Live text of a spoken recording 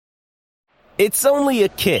It's only a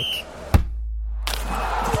kick,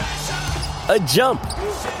 a jump,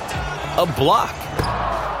 a block.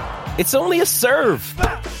 It's only a serve.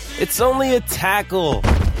 It's only a tackle,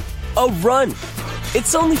 a run.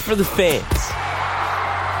 It's only for the fans.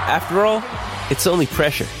 After all, it's only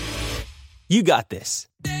pressure. You got this.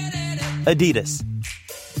 Adidas.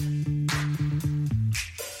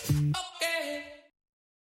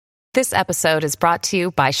 This episode is brought to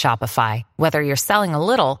you by Shopify. Whether you're selling a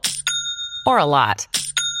little or a lot,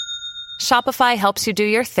 Shopify helps you do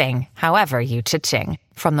your thing, however you cha-ching.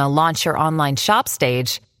 From the launch your online shop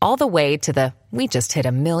stage, all the way to the we just hit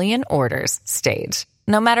 1 million orders stage.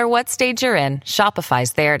 No matter what stage you're in,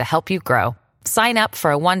 Shopify's there to help you grow. Sign up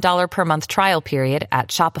for a $1 per month trial period at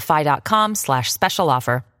shopify.com/special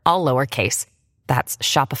offer, all lowercase. That's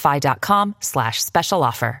shopify.com/special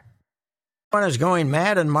offer. One is going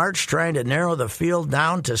mad in March trying to narrow the field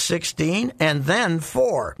down to 16 and then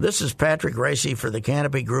 4. This is Patrick Racey for the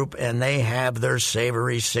Canopy Group, and they have their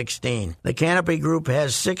Savory 16. The Canopy Group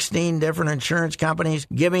has 16 different insurance companies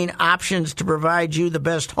giving options to provide you the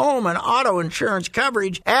best home and auto insurance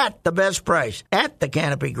coverage at the best price. At the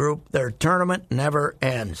Canopy Group, their tournament never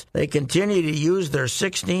ends. They continue to use their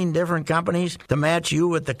 16 different companies to match you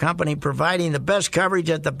with the company providing the best coverage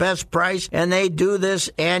at the best price, and they do this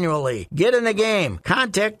annually. Get in the game.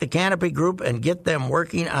 Contact the Canopy Group and get them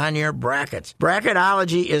working on your brackets.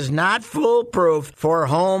 Bracketology is not foolproof for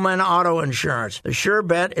home and auto insurance. The sure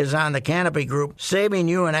bet is on the Canopy Group, saving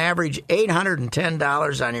you an average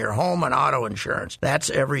 $810 on your home and auto insurance. That's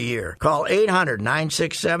every year. Call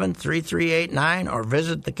 800-967-3389 or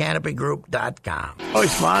visit thecanopygroup.com.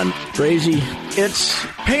 Always fun, crazy. It's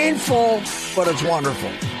painful, but it's wonderful.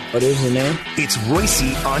 What is the name? It's Royce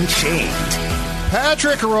Unchained.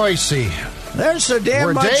 Patrick Royce. There's so damn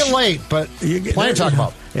We're much. a day late, but plenty to talk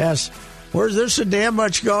about. Yes. There's so damn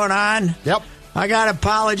much going on. Yep. I got to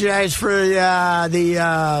apologize for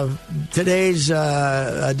today's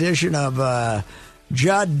edition of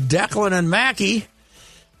Judd, Declan, and Mackey.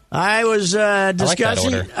 I was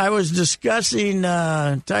discussing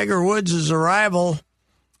Tiger Woods' arrival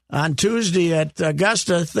on Tuesday at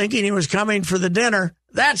Augusta, thinking he was coming for the dinner.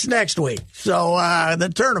 That's next week. So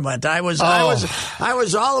the tournament, I was all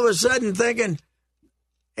of a sudden thinking,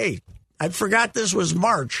 hey, I forgot this was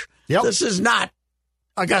March. Yep. This is not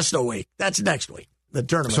Augusta week. That's next week. The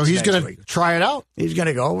tournament. So he's going to try it out. He's going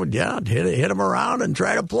to go, hit him around and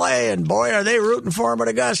try to play. And boy, are they rooting for him at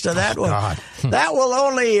Augusta. That will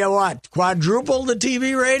only quadruple the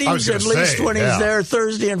TV ratings at least when he's there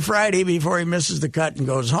Thursday and Friday before he misses the cut and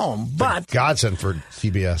goes home. But godsend for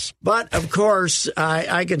CBS. But of course,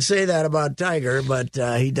 I can say that about Tiger. But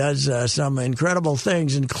he does some incredible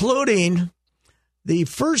things, including the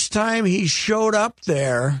first time he showed up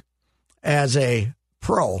there as a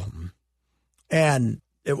pro. And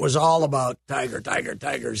it was all about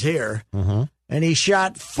Tiger's here. Mm-hmm. And he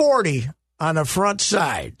shot 40 on the front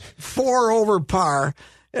side, 4 over par,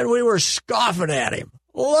 and we were scoffing at him.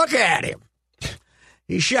 Look at him.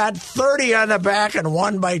 He shot 30 on the back and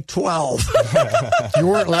won by 12. You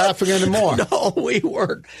weren't laughing anymore. No, we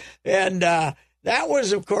weren't. And that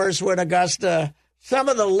was, of course, when Augusta, some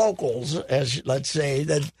of the locals, as let's say,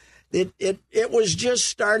 that it was just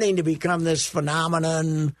starting to become this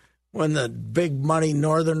phenomenon when the big money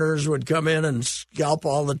Northerners would come in and scalp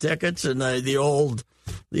all the tickets, and the old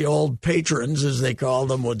patrons, as they called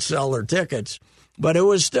them, would sell their tickets. But it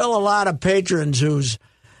was still a lot of patrons who's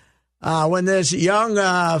when this young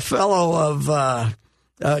fellow of what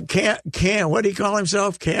do you call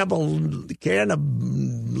himself?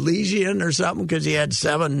 Canalesian or something, because he had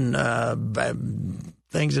 7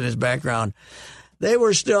 things in his background. He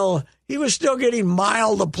was still getting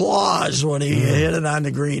mild applause when he hit it on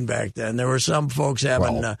the green back then. There were some folks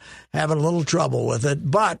having a little trouble with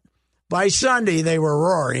it, but by Sunday they were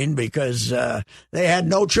roaring because they had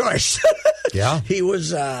no choice. Yeah, he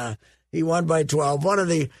won by 12.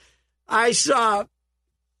 I saw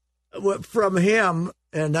from him,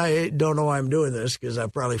 and I don't know why I'm doing this because I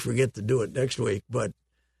probably forget to do it next week, but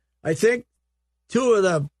I think 2 of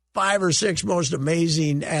the 5 or 6 most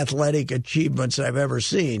amazing athletic achievements I've ever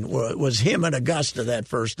seen was him at Augusta that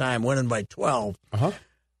first time, winning by 12. Uh-huh.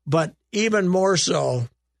 But even more so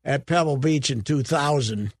at Pebble Beach in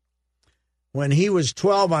 2000, when he was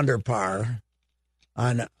 12 under par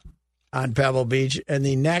on Pebble Beach, and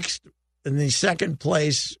the second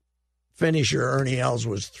place finisher, Ernie Els,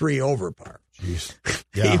 was 3 over par. Jeez.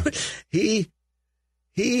 Yeah.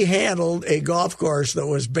 He handled a golf course that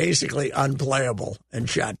was basically unplayable and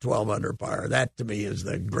shot 12 under par. That, to me, is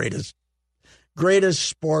the greatest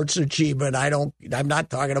sports achievement. I'm not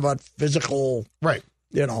talking about physical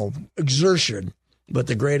exertion. But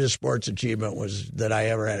the greatest sports achievement that I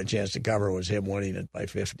ever had a chance to cover was him winning it by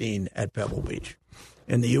 15 at Pebble Beach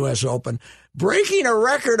in the U.S. Open, breaking a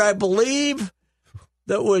record, I believe,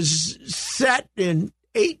 that was set in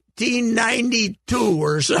 1892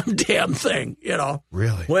 or some damn thing,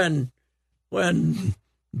 Really? When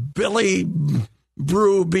Billy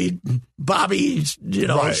Brew beat Bobby,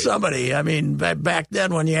 Right. somebody. I mean, back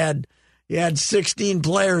then when you had 16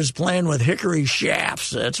 players playing with hickory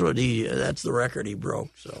shafts. That's the record he broke.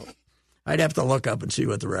 So I'd have to look up and see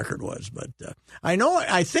what the record was. But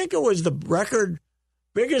I think it was the record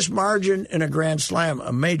biggest margin in a Grand Slam,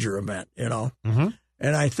 a major event, Mm-hmm.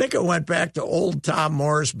 And I think it went back to old Tom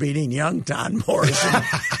Morris beating young Tom Morris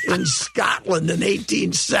in Scotland in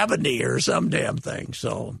 1870 or some damn thing.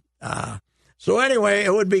 So anyway,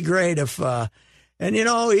 it would be great if,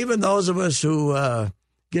 even those of us who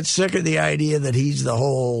get sick of the idea that he's the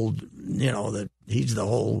whole, that he's the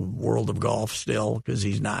whole world of golf still, because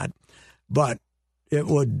he's not. But it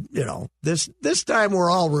would, this time we're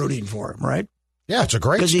all rooting for him, right? Yeah, it's a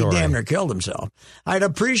great story. Because he damn near killed himself. I'd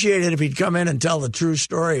appreciate it if he'd come in and tell the true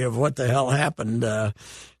story of what the hell happened.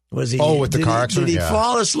 Was he? Oh, with the car accident? Did he Yeah.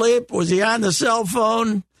 fall asleep? Was he on the cell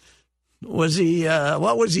phone? Was he?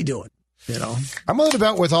 What was he doing? I'm worried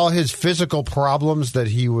about with all his physical problems that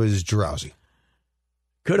he was drowsy.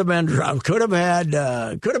 Could have been drunk. Could have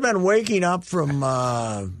been waking up from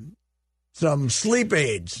some sleep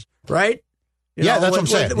aids, right? That's what I'm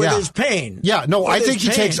saying. With his pain. Yeah, no, I think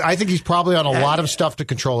I think he's probably on a lot of And- stuff to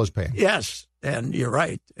control his pain. Yes, and you're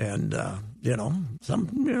right. And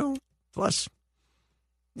plus,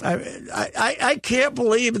 I can't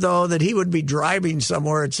believe though that he would be driving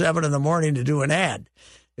somewhere at 7 a.m. to do an ad.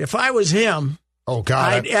 If I was him, Oh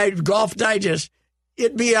God. I'd Golf Digest.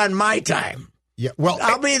 It'd be on my time. Yeah, well,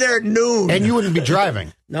 I'll be there at noon. and you wouldn't be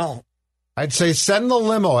driving. No. I'd say send the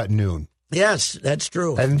limo at noon, Yes, that's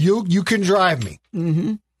true. and you can drive me.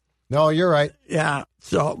 Mm-hmm. No, you're right. Yeah.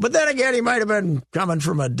 So, but then again, he might have been coming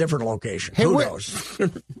from a different location. Hey, Who where- knows?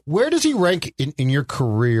 Where does he rank in your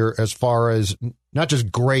career as far as not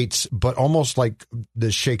just greats, but almost like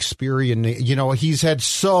the Shakespearean? He's had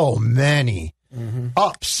so many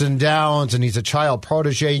ups and downs, and he's a child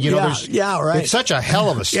protege. Right. It's such a hell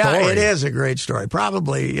of a story. Yeah, it is a great story.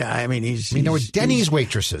 Probably, yeah. I mean, with Denny's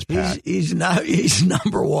waitresses, Pat. He's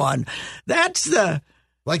number one. That's to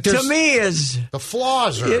me is the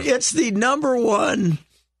flaws are. it's the number one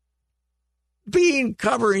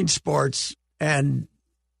covering sports and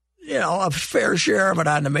a fair share of it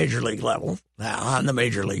on the major league level. Now, on the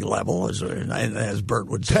major league level, as Bert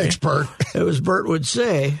would say. Thanks, Bert. As Bert would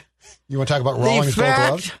say. You want to talk about Rawlings Gold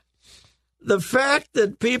Gloves? The fact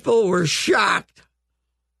that people were shocked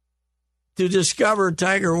to discover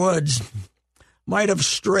Tiger Woods might have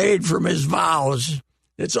strayed from his vows.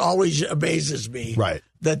 It always amazes me. Right.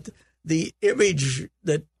 That the image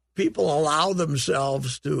that people allow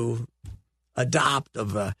themselves to adopt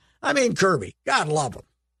of, Kirby, God love him.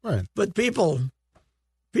 Right. But people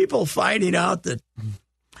finding out that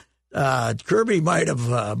Kirby might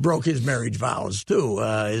have broke his marriage vows too.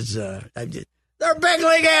 They're big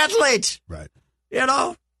league athletes. Right.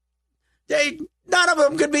 None of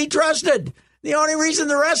them can be trusted. The only reason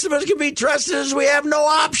the rest of us can be trusted is we have no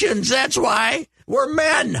options. That's why we're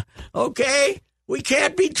men. Okay, we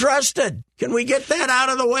can't be trusted. Can we get that out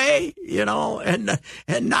of the way?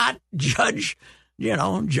 And not judge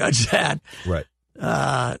that. Right.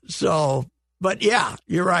 But yeah,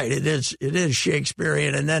 you're right. It is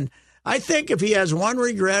Shakespearean. And then I think if he has one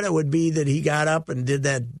regret, it would be that he got up and did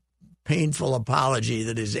that painful apology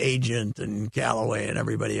that his agent and Callaway and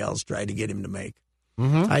everybody else tried to get him to make.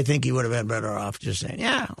 Mm-hmm. I think he would have been better off just saying,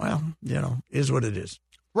 yeah, well, is what it is.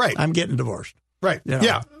 Right. I'm getting divorced. Right.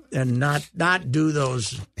 Yeah. And not do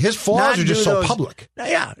those. His flaws are just so public.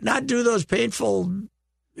 Yeah. Not do those painful,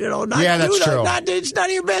 that's true. It's none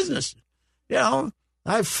of your business.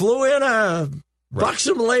 I flew in a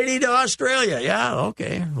buxom lady to Australia. Yeah,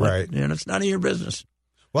 okay. Right. It's none of your business.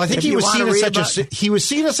 Well, I think he was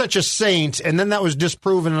seen as such a saint, and then that was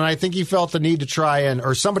disproven, and I think he felt the need to try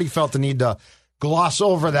or somebody felt the need to gloss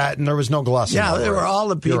over that, and there was no glossing over it. Yeah, there were all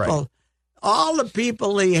the people. Right. All the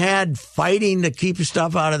people he had fighting to keep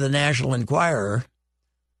stuff out of the National Enquirer.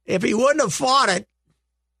 If he wouldn't have fought it,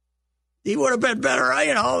 he would have been better.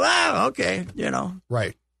 Okay.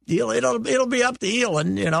 Right. It'll be up to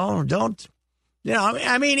Elin. Don't.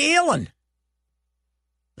 Elin.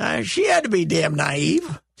 She had to be damn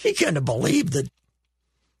naive. She couldn't have believed that.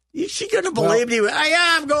 She couldn't have believed he was.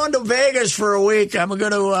 I'm going to Vegas for a week. I'm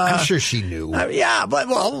going to. I'm sure she knew.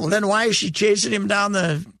 But then why is she chasing him down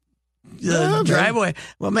the driveway.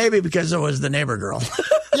 Well, maybe because it was the neighbor girl.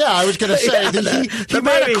 Yeah, I was going to say he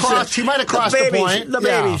might have crossed. He might have crossed the point.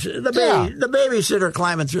 The babysitter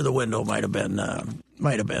climbing through the window might have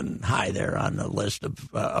been high there on the list of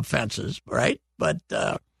offenses, right? But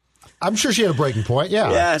I'm sure she had a breaking point.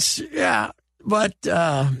 Yeah. Yes. Yeah. But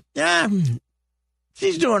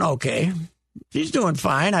she's doing okay. She's doing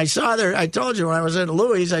fine. I saw there. I told you when I was at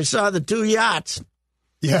Louis, I saw the 2 yachts.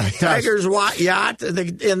 Yeah, Tiger's yacht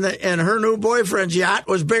and her new boyfriend's yacht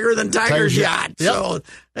was bigger than Tiger's yacht. Yep. So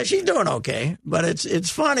she's doing okay. But it's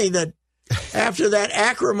funny that after that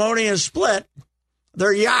acrimonious split,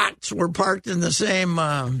 their yachts were parked in the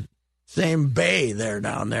same bay there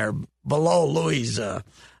down there below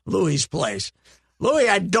Louis' place. Louis,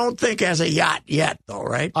 I don't think has a yacht yet, though,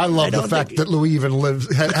 right? I love the fact that Louis even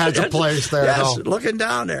has a place there. Yes, looking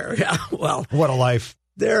down there. Yeah, well, what a life!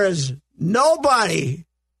 There is nobody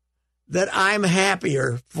that I'm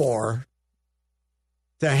happier for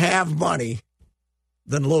to have money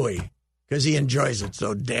than Louis because he enjoys it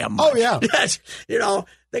so damn much. Oh, yeah. That's,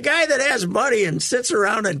 the guy that has money and sits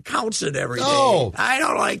around and counts it every day. Oh. I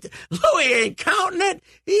don't like that. Louis ain't counting it.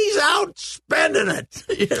 He's out spending it,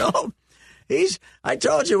 I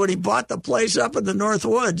told you when he bought the place up in the North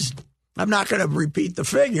Woods, I'm not going to repeat the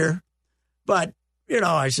figure, but,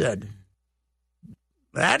 I said,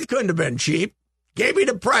 that couldn't have been cheap. Gave me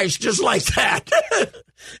the price just like that.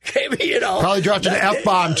 Gave me, Probably dropped an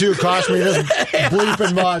F-bomb, too. Cost me this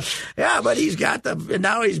bleeping much. Yeah, but he's got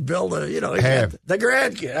now he's built got the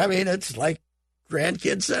grandkid. I mean, it's like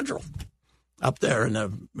grandkid central up there in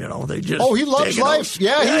the, they just. Oh, he loves life.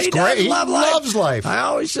 Yeah, he's great. He loves life. I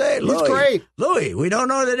always say, Louis. He's great. Louis, we don't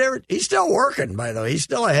know that he's still working, by the way. He's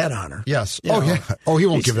still a headhunter. Yes. Yeah. Oh, he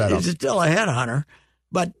won't give that up. He's still a headhunter.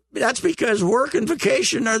 But that's because work and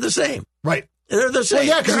vacation are the same. Right. They're the same. Well,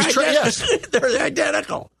 yeah, because he's yes. They're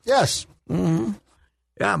identical. Yes. Mm-hmm.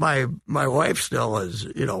 Yeah, my wife still is,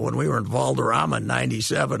 when we were in Valderrama in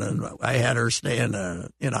 97 and I had her stay in a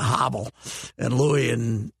hobble and Louis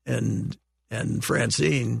and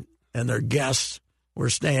Francine and their guests were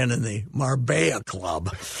staying in the Marbella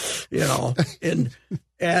Club, and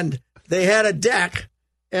they had a deck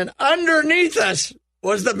and underneath us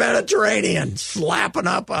was the Mediterranean slapping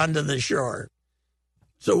up onto the shore.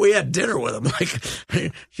 So we had dinner with them.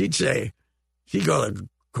 Like she'd go to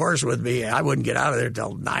course with me. I wouldn't get out of there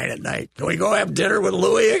till 9 at night. Can we go have dinner with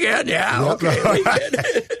Louis again? Yeah, yep. Okay. We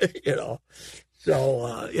did.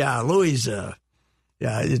 So Louis.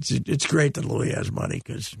 It's great that Louis has money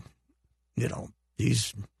because,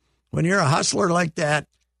 he's when you're a hustler like that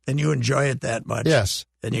and you enjoy it that much. Yes,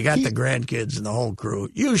 and you got the grandkids and the whole crew.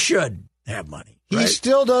 You should have money. He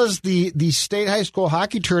still does the state high school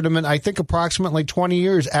hockey tournament, I think approximately 20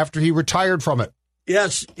 years after he retired from it.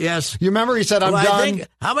 Yes. You remember he said, I'm done?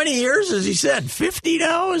 How many years has he said? 50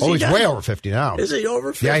 now? He's way over 50 now. Is he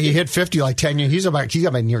over 50? Yeah, he hit 50 like 10 years. He's about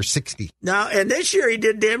near 60. Now, and this year he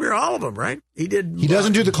did damn near all of them, right? He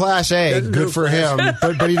doesn't do the Class A. Good for him.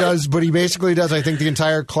 But he does. But he basically does, I think, the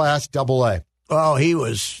entire Class AA. Oh,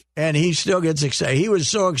 and he still gets excited. He was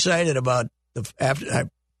so excited about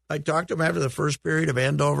I talked to him after the first period of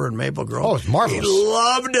Andover and Maple Grove. Oh, it's marvelous. He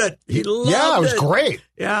loved it. Yeah, it was great.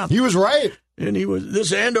 Yeah. He was right. And he was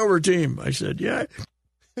this Andover team. I said, yeah,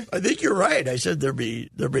 I think you're right. I said they're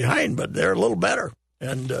behind, but they're a little better.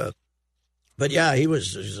 And but yeah, he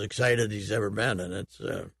was as excited as he's ever been, and it's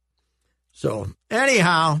so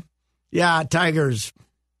anyhow, yeah, Tigers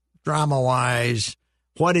drama wise,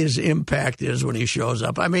 what his impact is when he shows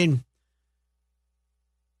up. I mean,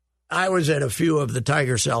 I was at a few of the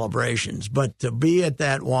Tiger celebrations, but to be at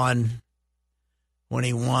that one when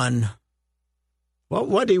he won.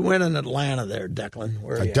 What did he win in Atlanta there, Declan?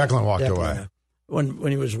 Declan walked away. When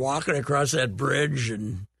he was walking across that bridge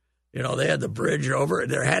and, they had the bridge over,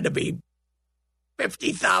 there had to be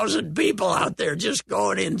 50,000 people out there just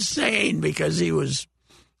going insane because he was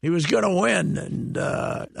going to win. And,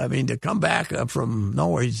 to come back from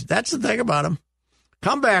nowhere, that's the thing about him.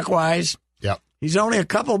 Comeback-wise. Yep. He's only a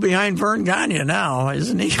couple behind Vern Gagne now,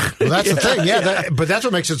 isn't he? Well, that's the thing, yeah. But that's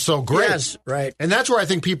what makes it so great. Yes, right. And that's where I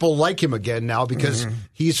think people like him again now because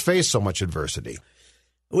he's faced so much adversity.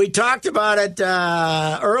 We talked about it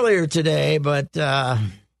earlier today, but I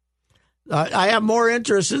have more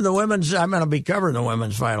interest in the women's. I'm going to be covering the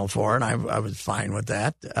women's Final Four, and I was fine with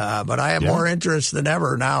that. But I have more interest than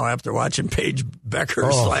ever now after watching Paige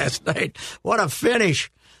Beckers last night. What a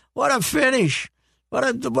finish. What a finish. What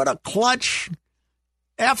a clutch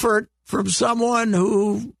effort from someone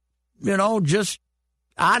who,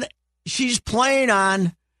 she's playing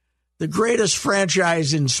on the greatest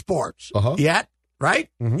franchise in sports yet, right?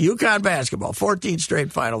 UConn basketball, 14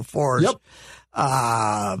 straight Final Fours. Yep.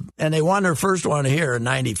 And they won their first one here in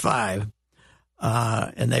 95.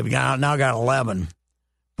 And they've now got 11.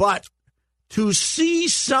 But to see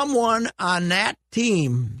someone on that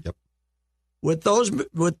team with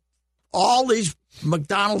all these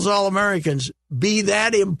McDonald's All-Americans be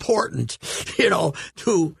that important, you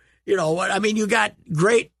got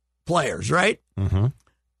great players, right? Mm-hmm.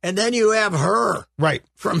 And then you have her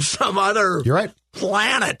from some other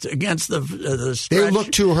planet against the stretch. They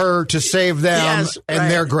look to her to save them,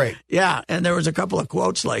 they're great. Yeah, and there was a couple of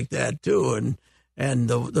quotes like that, too. And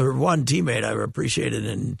the one teammate I appreciated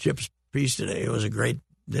in Chip's piece today,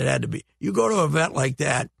 it had to be. You go to an event like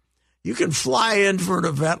that, you can fly in for an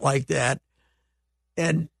event like that,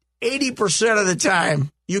 and 80% of the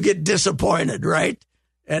time you get disappointed, right?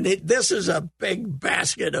 And this is a big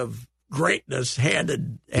basket of greatness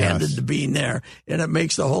handed to being there, and it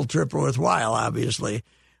makes the whole trip worthwhile, obviously.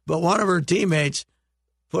 But one of her teammates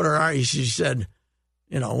she said,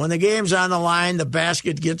 when the game's on the line, the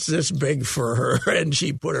basket gets this big for her, and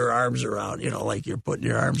she put her arms around, like you're putting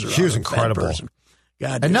your arms around. She was incredible.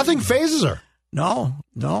 God, and nothing phases her. No.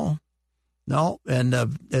 And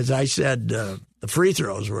as I said, the free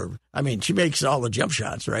throws were, she makes all the jump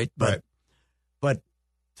shots, right? But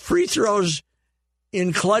free throws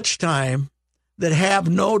in clutch time that have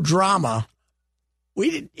no drama.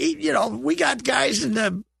 We got guys in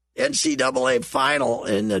the NCAA final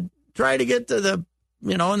trying to get to the,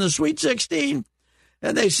 in the Sweet 16,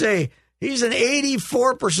 and they say he's an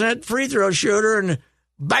 84% free throw shooter, and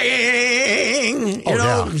bang,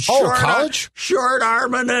 college? Short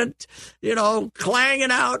arming it,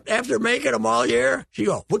 clanging out after making them all year. She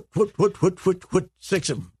go, what, 6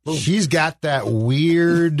 of them. Boom. She's got that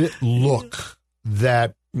weird look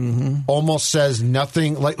that almost says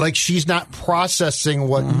nothing, like she's not processing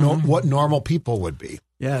what what normal people would be.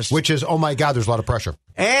 Yes. Which is, oh my God, there's a lot of pressure.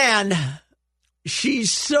 And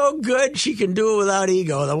she's so good she can do it without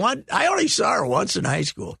ego. I only saw her once in high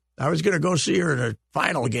school. I was going to go see her in a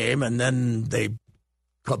final game, and then they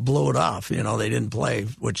blew it off. They didn't play,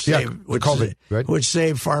 which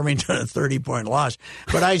saved Farmington a 30-point loss.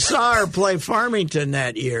 But I saw her play Farmington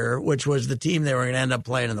that year, which was the team they were going to end up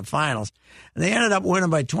playing in the finals. And they ended up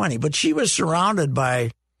winning by 20. But she was surrounded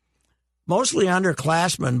by mostly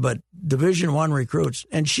underclassmen, but Division I recruits.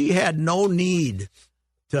 And she had no need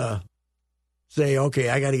to say, okay,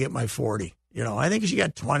 I got to get my 40. I think she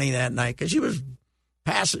got 20 that night because she was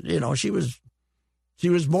passing. She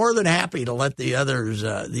was more than happy to let the others,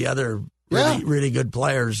 really good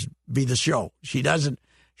players be the show. She doesn't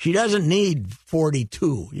need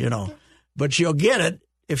 42, but she'll get it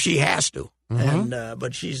if she has to. Mm-hmm. And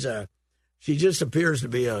but she just appears to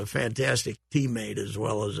be a fantastic teammate as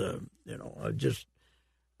well as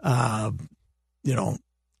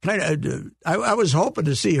I was hoping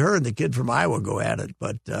to see her and the kid from Iowa go at it,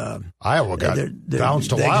 but Iowa got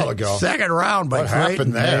bounced a while ago. Second round by what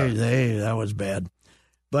Creighton. Happened there? That was bad.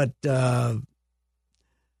 But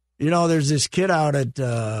there's this kid out at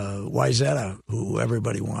Wayzata who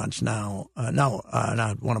everybody wants now. Not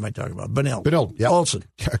what am I talking about? Benil, yeah, Olsen.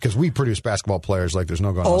 Because we produce basketball players like there's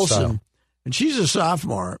no going Olsen, on. and she's a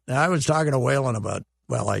sophomore. And I was talking to Waylon about.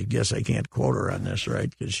 Well, I guess I can't quote her on this, right?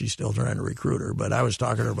 Because she's still trying to recruit her. But I was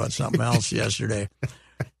talking to her about something else yesterday.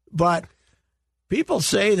 But people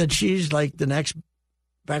say that she's like the next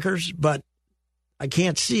Beckers, but I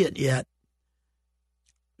can't see it yet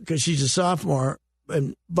because she's a sophomore.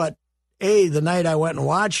 But the night I went and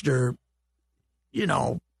watched her,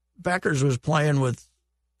 Beckers was playing with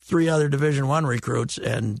 3 other Division I recruits,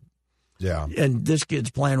 and this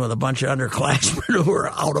kid's playing with a bunch of underclassmen who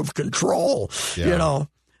are out of control,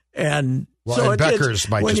 And so Beckers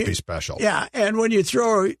might just be special. Yeah, and when you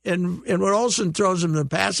throw and when Olsen throws them the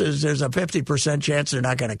passes, there's a 50% chance they're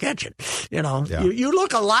not going to catch it. You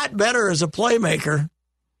look a lot better as a playmaker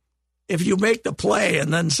if you make the play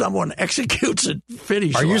and then someone executes it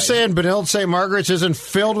finish. Are you saying Benilde St. Margaret's isn't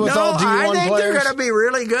filled with all D1 players? I think they're going to be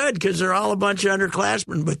really good because they're all a bunch of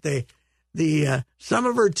underclassmen, but some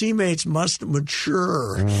of her teammates must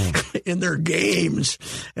mature in their games,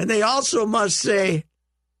 and they also must say,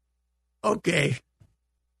 okay,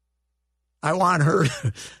 I want her.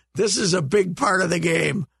 This is a big part of the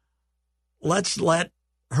game. Let's let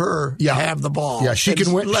her have the ball. Yeah, she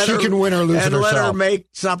can win. She can win or lose it herself. And let her make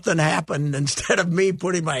something happen instead of me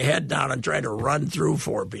putting my head down and trying to run through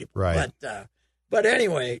 4 people. Right. But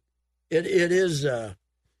anyway, it is.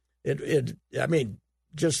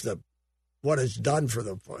 Just what it's done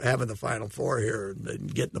for having the Final Four here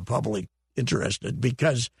and getting the public interested.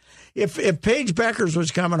 Because if Paige Beckers was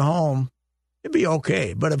coming home it'd be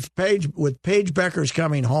okay. But if with Paige Beckers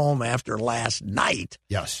coming home after last night,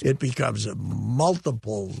 yes, it becomes a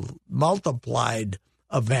multiplied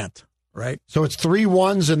event, right? So it's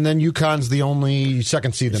 3-1s, and then UConn's the only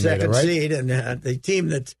second seed that made it, right? Second seed, and the team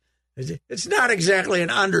that it's not exactly an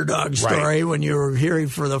underdog story when you're hearing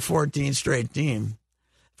for the 14th straight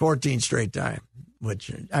time.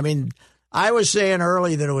 Which, I mean, I was saying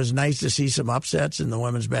early that it was nice to see some upsets in the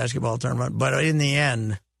women's basketball tournament, but in the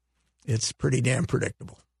end, it's pretty damn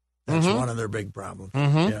predictable. That's one of their big problems. You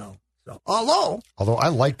know. So, although I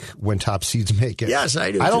like when top seeds make it. Yes,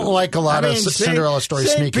 I do. I don't too. like a lot of Cinderella stories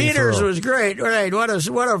St. sneaking Peter's through. was great. Right. What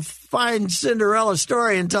a fine Cinderella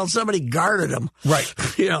story until somebody guarded them. Right.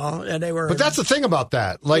 You know, and they were. But that's the thing about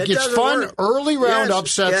that. Like, It it's doesn't fun. work. Early round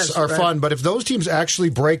upsets are right. fun, but if those teams actually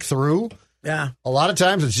break through, Yeah. a lot of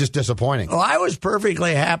times it's just disappointing. Oh, I was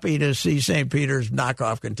perfectly happy to see St. Peter's knock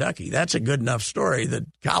off Kentucky. That's a good enough story that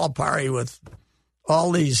Calipari, with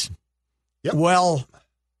all these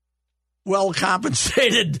well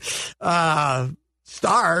compensated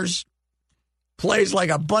stars, plays like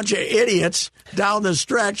a bunch of idiots down the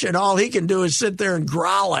stretch, and all he can do is sit there and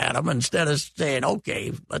growl at them instead of saying,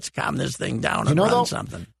 "Okay, let's calm this thing down and run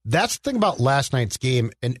something." That's the thing about last night's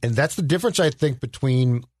game, and that's the difference, I think,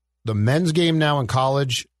 between the men's game now in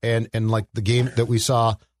college and like the game that we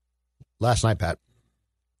saw last night, Pat.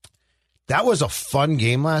 That was a fun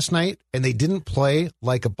game last night, and they didn't play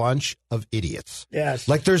like a bunch of idiots. Yes.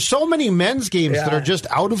 Like, there's so many men's games that are just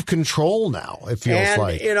out of control now, it feels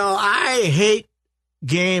like. You know, I hate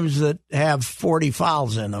games that have 40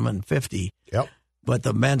 fouls in them and 50. Yep. But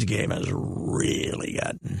the men's game has really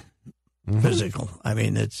gotten physical. I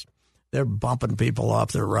mean, they're bumping people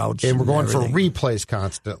off their routes. And we're going everything. for replays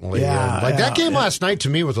constantly. Yeah, And, like, that game yeah. last night to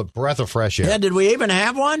me was a breath of fresh air. Yeah, did we even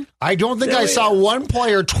have one? I don't think Did I we? saw one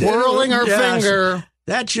player twirling her Yes. finger.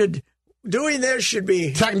 Doing this should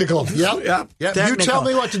be Technical. Yep. Yep. You Technical. tell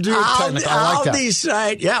me what to do. Technical. I like that.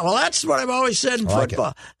 Decide. Yeah, well, that's what I've always said in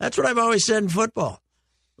football. That's what I've always said in football.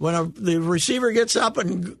 When the receiver gets up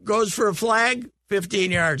and goes for a flag,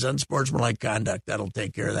 15 yards, unsportsmanlike conduct. That'll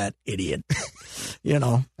take care of that idiot. You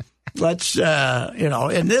know, let's,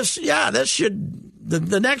 and this should,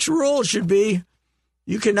 the next rule should be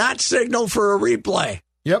you cannot signal for a replay.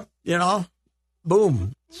 Yep. You know,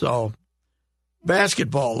 boom. So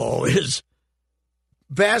basketball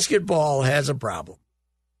has a problem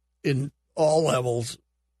in all levels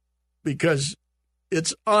because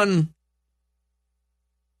it's unofficial.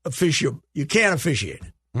 You can't officiate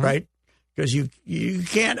it, right? Because you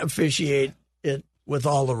can't officiate it with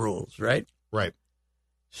all the rules, right? Right.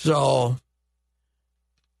 So,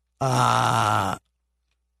 the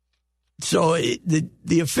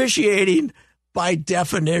officiating by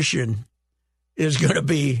definition is going to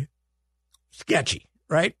be sketchy,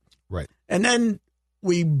 right? Right. And then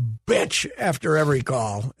we bitch after every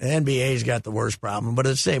call. The NBA's got the worst problem, but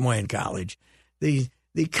it's the same way in college. The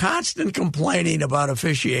constant complaining about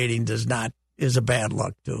officiating is a bad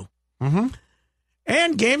luck too. Mm-hmm.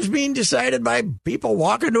 And games being decided by people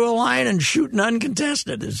walking to a line and shooting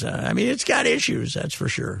uncontested is, it's got issues, that's for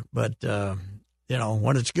sure. But,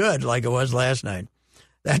 when it's good, like it was last night,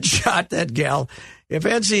 that shot, that gal, if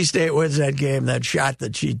NC State wins that game, that shot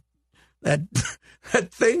that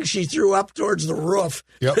thing she threw up towards the roof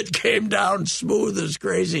that came down smooth as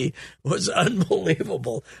crazy was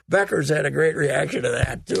unbelievable. Beckers had a great reaction to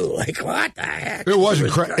that, too. Like, what the heck? It was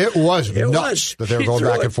nuts that they were going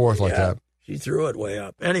back and forth like that. She threw it way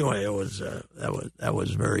up. Anyway, it was that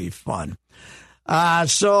was very fun.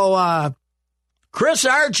 Chris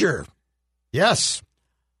Archer. Yes.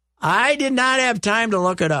 I did not have time to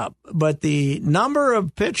look it up, but the number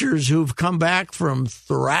of pitchers who've come back from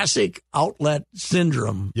thoracic outlet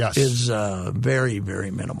syndrome is very,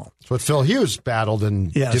 very minimal. That's what Phil Hughes battled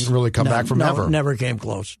and didn't really come back from ever. Never came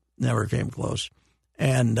close.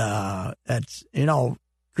 And that's,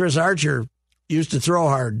 Chris Archer used to throw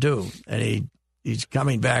hard too, and he's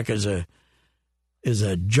coming back as a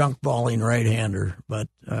junk balling right-hander. But,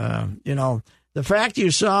 the fact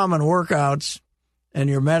you saw him in workouts and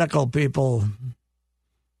your medical people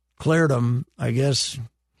cleared him, I guess,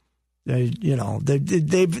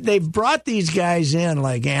 they've brought these guys in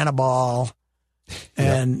like Anibal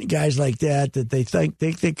and guys like that they think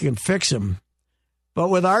they can fix him. But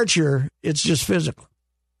with Archer, it's just physical.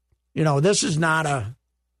 This is not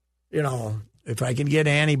if I can get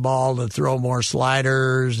Anibal to throw more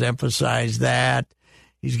sliders, emphasize that,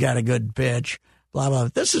 he's got a good pitch, blah, blah.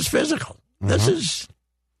 This is physical. Mm-hmm. This is...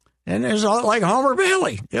 And there's like Homer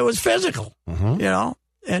Bailey. It was physical,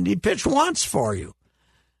 and he pitched once for you.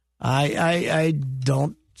 I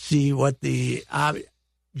don't see what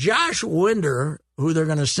Josh Winder, who they're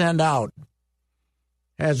going to send out,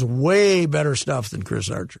 has way better stuff than Chris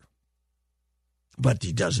Archer. But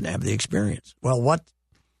he doesn't have the experience. Well,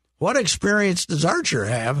 what experience does Archer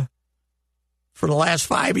have for the last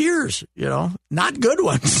 5 years? Not good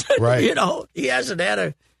ones. Right. He hasn't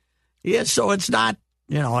had so it's not,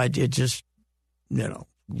 it just, he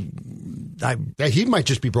might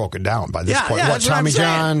just be broken down by this point. That's Tommy what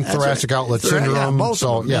John, thoracic outlet syndrome. Both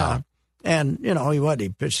of them, yeah. And, he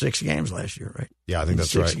pitched 6 games last year, right? Yeah, I think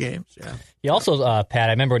that's right. 6 games, yeah. He also, Pat,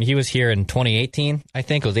 I remember when he was here in 2018, I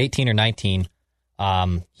think it was 18 or 19,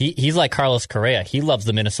 he's like Carlos Correa. He loves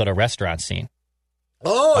the Minnesota restaurant scene.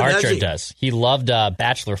 Oh, Archer does. He loved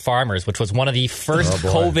Bachelor Farmers, which was one of the first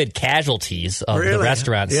COVID casualties of the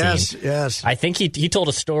restaurant scene. Yes. I think he told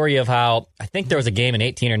a story of how, I think there was a game in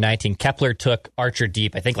 18 or 19, Kepler took Archer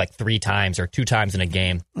deep, I think like 3 times or 2 times in a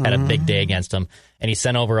game, had a big day against him, and he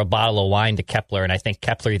sent over a bottle of wine to Kepler, and I think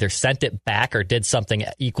Kepler either sent it back or did something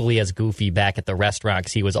equally as goofy back at the restaurant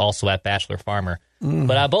because he was also at Bachelor Farmer.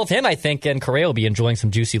 But both him, I think, and Correa will be enjoying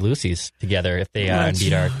some Juicy Lucy's together if they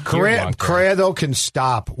indeed are. Correa, though, can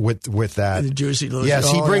stop with that. The Juicy Lucy.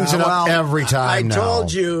 Yes, he brings it up every time I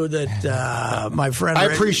told you that my friend...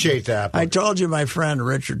 I appreciate that. I told you my friend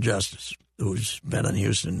Richard Justice, who's been in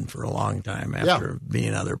Houston for a long time after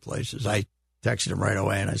being other places. I texted him right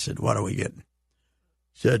away, and I said, what are we getting?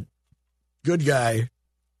 He said, good guy,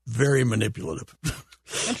 very manipulative.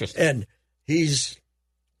 Interesting. And he's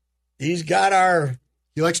got our...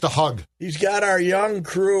 He likes to hug. He's got our young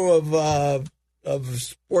crew of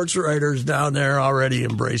sports writers down there already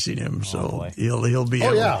embracing him. So he'll be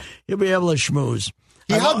able to schmooze.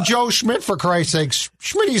 He hugged Joe Schmidt, for Christ's sake.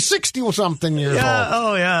 Schmidt, he's 60-something years old.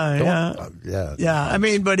 Oh, yeah. Yeah. I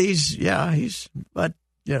mean, but but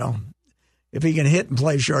if he can hit and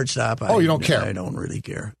play shortstop, you don't care. I don't really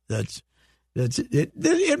care. That's it.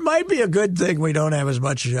 It might be a good thing we don't have as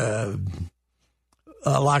much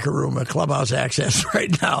locker room, clubhouse access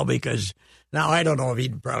right now, because now I don't know if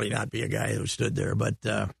he'd probably not be a guy who stood there, but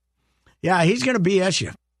he's going to BS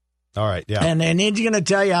you. All right, yeah. And he's going to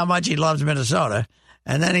tell you how much he loves Minnesota,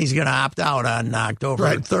 and then he's going to opt out on October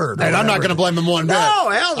 3rd. And I'm not going to blame him one bit. No,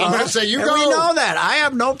 hell no. I'm going to say, you go. We know that. I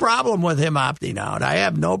have no problem with him opting out. I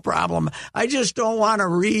have no problem. I just don't want to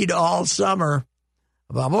read all summer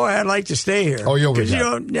about, boy, I'd like to stay here. Oh, you'll read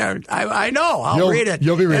that. I know. I'll read it.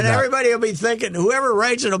 You'll be reading and that. Everybody will be thinking, whoever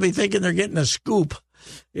writes it will be thinking they're getting a scoop.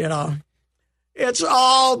 It's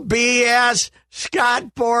all BS.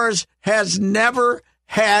 Scott Boras has never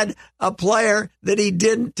had a player that he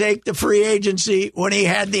didn't take the free agency when he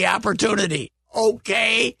had the opportunity.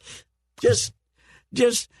 Okay? Just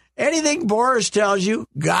anything Boras tells you,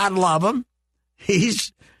 God love him.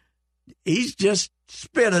 He's just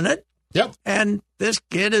spinning it. Yep. And this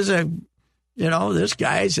kid is this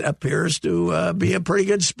guy appears to be a pretty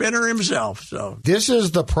good spinner himself. So this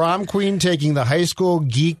is the prom queen taking the high school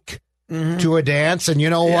geek to a dance, and you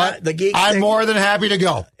know what? The geek I'm more than happy to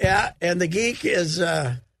go. Yeah, and the geek is,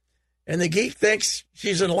 and the geek thinks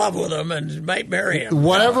she's in love with him and might marry him.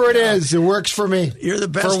 Whatever it is, it works for me. You're the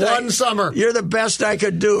best for one summer. You're the best I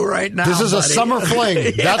could do right now. This is buddy. a summer fling.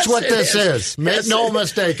 Yes, that's what this is. Make no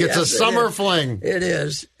mistake. It's a summer is. fling. It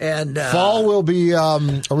is, and fall will be a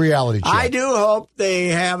reality check. I do hope they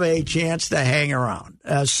have a chance to hang around.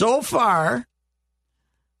 So far,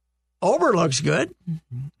 Ober looks good.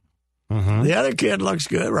 Mm-hmm. The other kid looks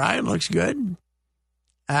good. Ryan looks good.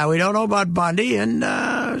 We don't know about Bundy and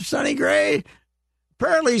Sonny Gray.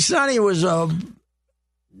 Apparently, Sonny was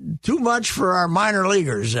too much for our minor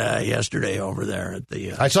leaguers yesterday over there at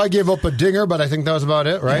the. I saw he gave up a dinger, but I think that was about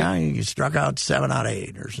it, right? Yeah, he struck out 7 out of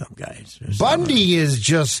 8 or some guys. Bundy is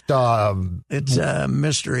just. It's a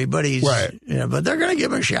mystery, but he's right. But they're going to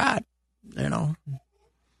give him a shot,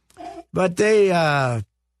 But they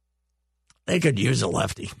could use a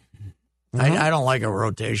lefty. Mm-hmm. I don't like a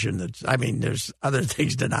rotation there's other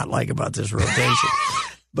things to not like about this rotation,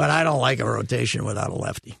 but I don't like a rotation without a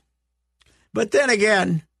lefty. But then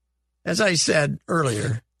again, as I said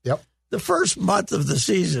earlier, the first month of the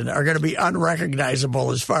season are going to be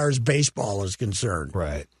unrecognizable as far as baseball is concerned.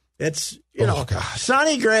 Right. It's,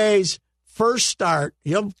 Sonny Gray's first start,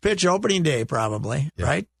 he'll pitch opening day probably,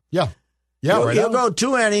 right? Yeah. Yeah, he'll go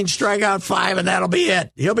 2 innings, strike out 5, and that'll be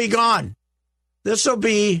it. He'll be gone. This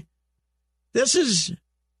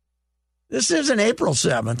isn't April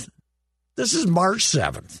 7th. This is March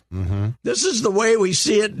 7th. Mm-hmm. This is the way we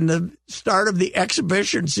see it in the start of the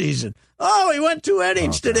exhibition season. Oh, he went 2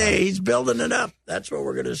 innings today. He's building it up. That's what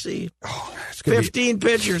we're going to see. 15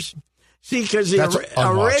 pitchers. See, because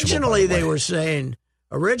originally they were saying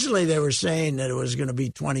that it was going to be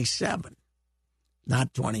 27.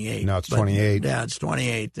 Not 28. No, it's 28. Yeah, it's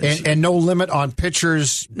 28. And no limit on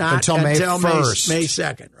pitchers until May 1st. May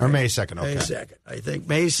 2nd. Right? Or May 2nd, okay. May 2nd. I think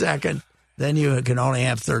May 2nd, then you can only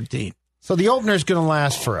have 13. So the opener's going to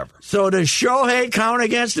last forever. So does Shohei count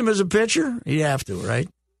against him as a pitcher? He'd have to, right?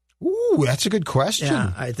 Ooh, that's a good question.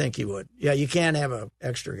 Yeah, I think he would. Yeah, you can't have an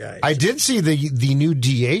extra guy. I did see the new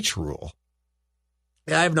DH rule.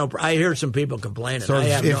 Yeah, I hear some people complaining. So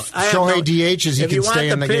if Shohei DHs, he can stay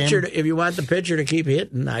in the game? If you want the pitcher to keep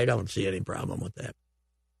hitting, I don't see any problem with that.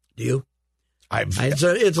 Do you?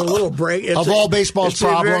 It's a little break. All baseball's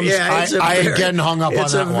problems, I am getting hung up on that one.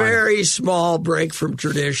 It's a very small break from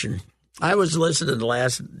tradition. I was listening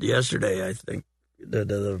yesterday, I think, to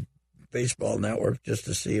the Baseball Network just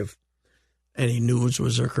to see if any news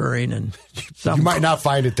was occurring. And you might not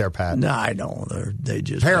find it there, Pat. No, I know. They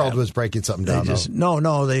just Harold was breaking something down. On Sirius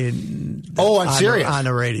on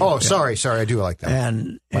the radio. Oh, sorry, I do like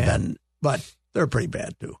that. But they're pretty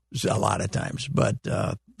bad too a lot of times. But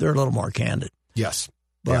they're a little more candid. Yes,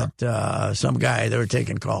 but some guy they were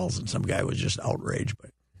taking calls and some guy was just outraged.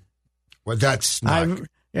 But well, that's not.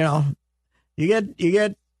 You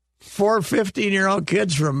get 4 15-year-old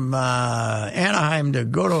kids from Anaheim to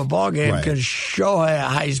go to a ball game because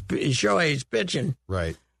Shohei's pitching.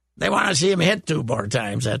 Right. They want to see him hit 2 more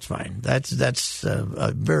times. That's fine. That's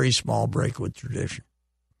a very small break with tradition.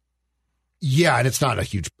 Yeah, and it's not going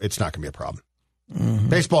to be a problem. Mm-hmm.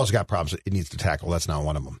 Baseball's got problems it needs to tackle. That's not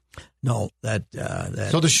one of them. No,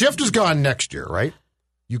 So the shift is gone next year, right?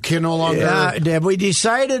 You can no longer. Yeah, have we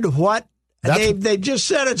decided what? They just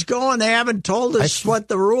said it's going. They haven't told us what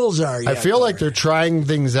the rules are yet. I feel like they're trying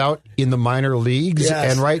things out in the minor leagues,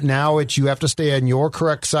 and right now you have to stay on your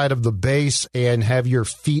correct side of the base and have your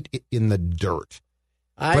feet in the dirt.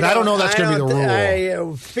 But I don't know that's going to be the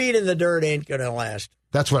rule. Feet in the dirt ain't going to last.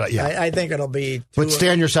 That's what I think it'll be. But stay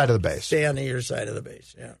on your side of the base. Stay on your side of the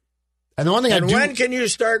base, yeah. And the one thing when can you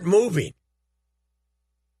start moving?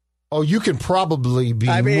 Oh, you can probably be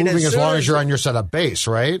moving as long as you're on your side of base,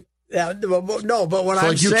 right? Yeah, no, but what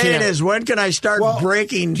I'm saying is, when can I start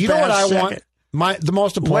breaking? You know what I want? The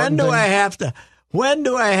most important. When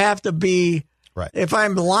do I have to be? Right. If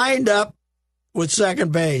I'm lined up with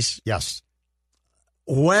second base, yes.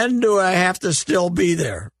 When do I have to still be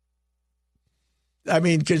there? I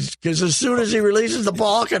mean, because as soon as he releases the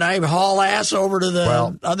ball, can I haul ass over to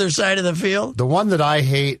the other side of the field? The one that I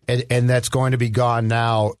hate, and that's going to be gone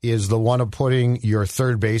now, is the one of putting your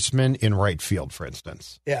third baseman in right field, for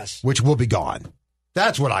instance. Yes. Which will be gone.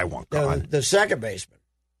 That's what I want gone. The second baseman.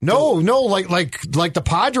 No, like the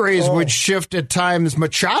Padres would shift at times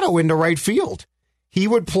Machado into right field. He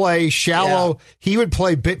would play shallow. Yeah. He would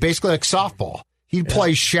play basically like softball. He'd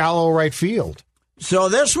play shallow right field. So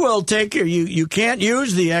this will take you can't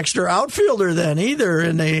use the extra outfielder then either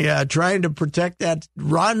in the trying to protect that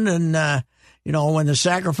run and when the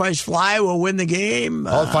sacrifice fly will win the game.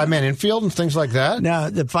 5-man infield and things like that.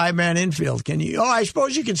 Now the 5-man infield. Can you? Oh, I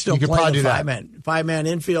suppose you can still play the 5-man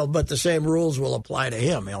infield, but the same rules will apply to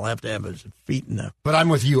him. He'll have to have his feet in the. But I'm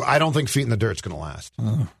with you. I don't think feet in the dirt's going to last.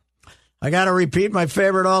 I got to repeat my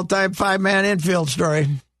favorite all-time 5-man infield story.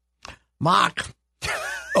 Mock.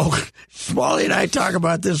 Oh, Smalley and I talk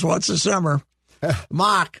about this once a summer.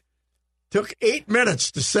 Mock took 8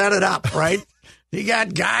 minutes to set it up, right? He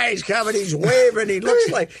got guys coming, he's waving, he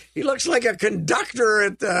looks like a conductor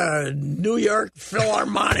at the New York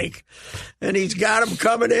Philharmonic. And he's got them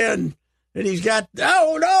coming in. And he's got,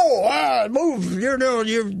 move, you're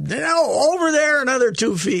over there another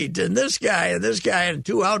 2 feet. And this guy and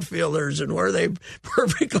 2 outfielders, and where they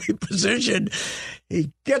perfectly positioned.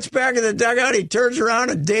 He gets back in the dugout, he turns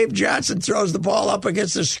around, and Dave Johnson throws the ball up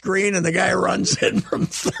against the screen, and the guy runs in from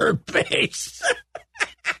third base.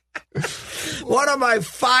 One of my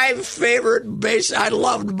 5 favorite I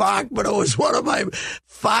loved Bach, but it was one of my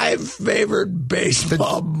 5 favorite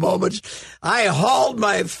baseball moments. I hauled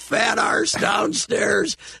my fat arse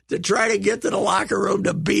downstairs to try to get to the locker room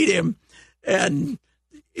to beat him, and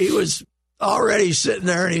he was already sitting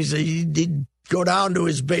there, and he'd go down to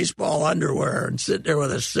his baseball underwear and sit there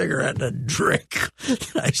with a cigarette and a drink.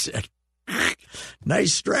 I said,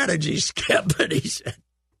 "Nice strategy, Skip," and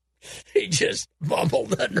he just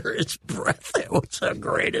mumbled under his breath. It was the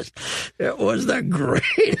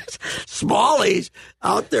greatest. Smalley's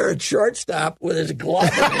out there at shortstop with his glove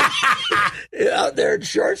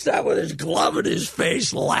in his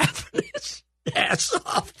face, laughing his ass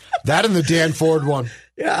off. That and the Dan Ford one.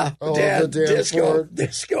 Yeah.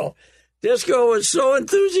 Disco was so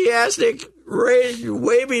enthusiastic,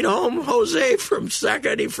 waving home Jose from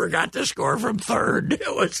second, he forgot to score from third.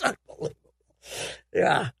 It was unbelievable.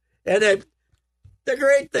 Yeah. And the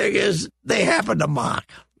great thing is they happened to mock,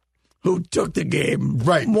 who took the game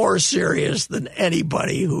more serious than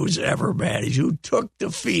anybody who's ever managed, who took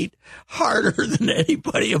defeat harder than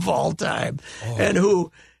anybody of all time, and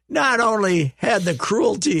who not only had the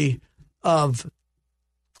cruelty of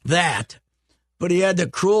that, but he had the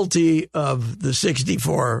cruelty of the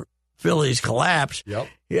 64 Phillies collapse. Yep.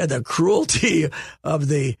 He had the cruelty of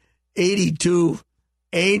the 82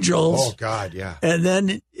 Angels. Oh, God, yeah. And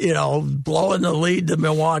then, blowing the lead to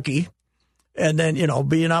Milwaukee. And then,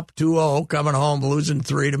 being up 2-0, coming home, losing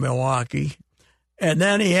 3 to Milwaukee. And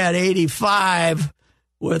then he had 85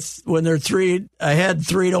 when they're ahead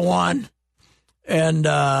 3-1. And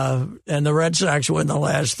the Red Sox win the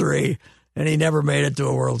last 3. And he never made it to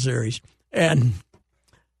a World Series. And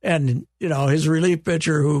his relief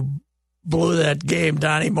pitcher who blew that game,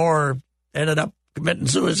 Donnie Moore, ended up committing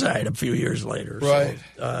suicide a few years later. Right.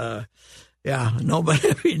 So,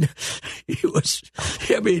 nobody,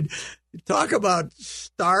 talk about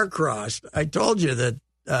star-crossed. I told you that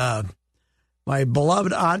my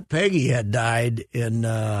beloved Aunt Peggy had died in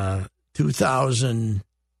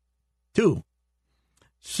 2002.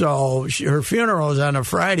 So her funeral was on a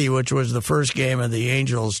Friday, which was the first game of the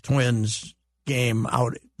Angels-Twins game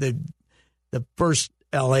out, the first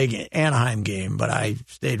Anaheim game, but I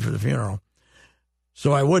stayed for the funeral.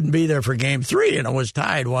 So I wouldn't be there for Game 3, and it was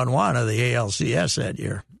tied 1-1 of the ALCS that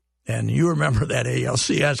year. And you remember that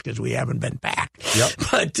ALCS because we haven't been back. Yep.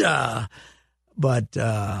 But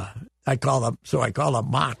I called up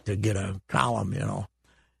Mock to get a column,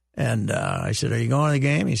 And I said, "Are you going to the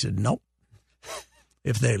game?" He said, "Nope.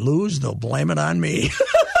 If they lose, they'll blame it on me."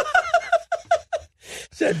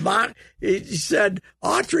 He said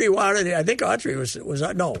Autry wanted it. I think Autry was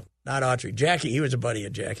no, not Autry. Jackie, he was a buddy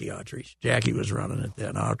of Jackie Autry's. Jackie was running it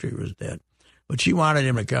then. Autry was dead. But she wanted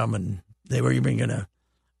him to come, and they were even going to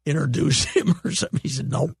introduce him or something. He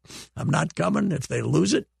said, "Nope, I'm not coming. If they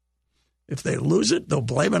lose it, they'll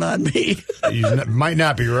blame it on me." You might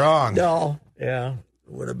not be wrong. No, yeah.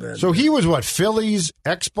 Would have been. So he was what? Phillies,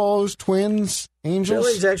 Expos, Twins, Angels?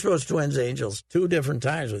 Phillies, Expos, Twins, Angels. 2 different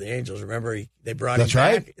times with the Angels. Remember, they brought him That's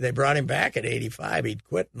back. right. They brought him back at 85. He'd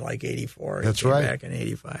quit in like 84. That's he came right. back in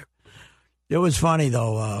 85. It was funny,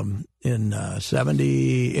 though, in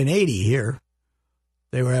 80 here,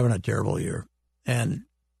 they were having a terrible year. And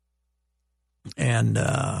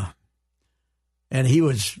he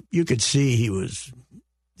was, you could see he was,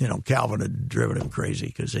 Calvin had driven him crazy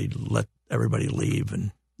because they let everybody leave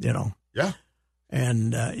and, Yeah.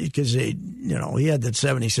 And because he had that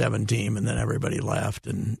 77 team and then everybody left.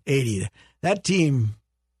 And 80, that team,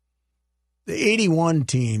 the 81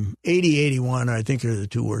 team, 80-81, I think are the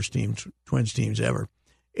 2 worst teams, Twins teams ever.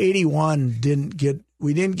 81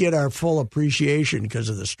 we didn't get our full appreciation because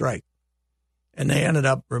of the strike. And they ended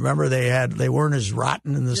up, remember, they weren't as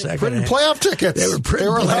rotten in the second Printing half. playoff tickets. They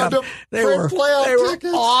were allowed to print playoff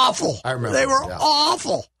tickets. Awful. I remember. They were yeah.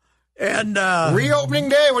 awful. And reopening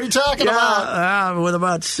day. What are you talking about? With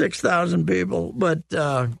about 6,000 people. But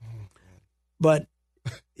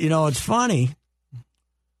it's funny.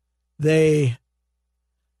 I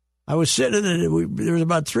was sitting there was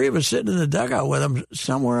about 3 of us sitting in the dugout with them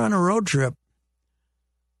somewhere on a road trip,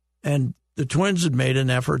 and the Twins had made an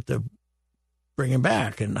effort to bring him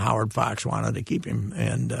back, and Howard Fox wanted to keep him,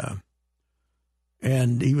 and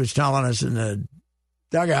he was telling us in the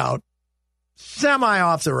dugout, semi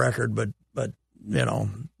off the record, but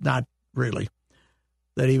not really,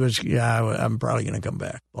 that he was, I'm probably going to come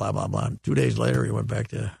back, blah, blah, blah. 2 days later, he went back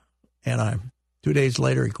to Anaheim. 2 days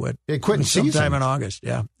later, he quit. He quit in season. Sometime in August,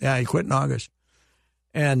 yeah. Yeah, he quit in August.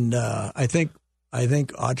 And I think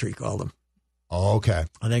Autry called him. Oh, okay.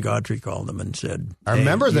 I think Autry called him and said, I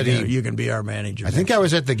remember that you can be our manager. I think I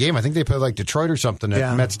was at the game. I think they played like Detroit or something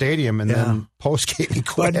at Met Stadium, and then post-game he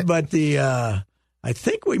quit. But I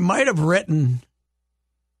think we might have written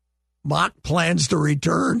mock plans to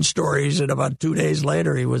return stories, and about 2 days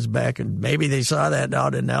later he was back, and maybe they saw that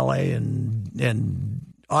out in L.A., and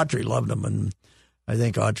Autry loved him, and I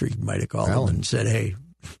think Autry might have called him and said, "Hey,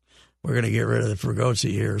 we're going to get rid of the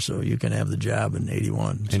Fregosi here, so you can have the job in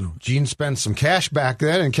 81. So. And Gene spent some cash back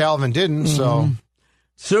then, and Calvin didn't, so.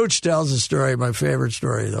 Such tells a story. My favorite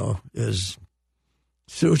story, though, is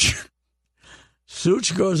Such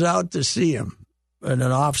goes out to see him in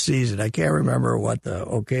an off-season. I can't remember what the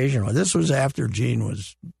occasion was. This was after Gene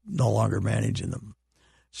was no longer managing them.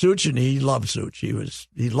 Such, and he loved Such.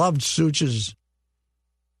 He loved Such's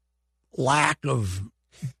lack of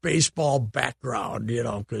baseball background,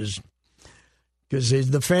 because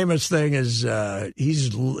the famous thing is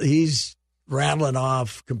he's rattling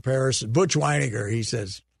off comparisons. Butch Weininger, he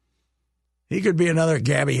says he could be another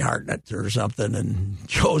Gabby Hartnett or something. And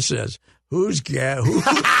Joe says, who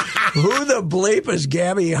the bleep is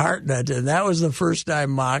Gabby Hartnett? And that was the first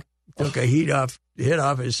time Mock took a hit off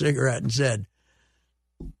his cigarette and said,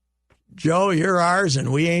 Joe, you're ours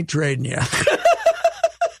and we ain't trading you.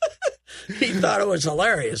 He thought it was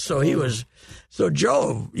hilarious. So he was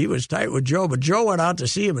tight with Joe, but Joe went out to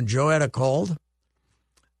see him, and Joe had a cold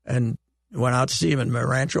and went out to see him in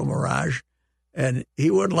Rancho Mirage, and he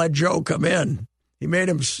wouldn't let Joe come in. He made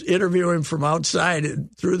him interview him from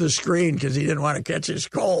outside through the screen because he didn't want to catch his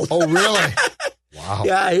cold. Oh, really? Wow.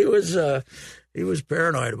 Yeah, he was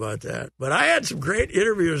paranoid about that. But I had some great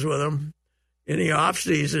interviews with him in the off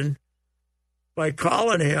season by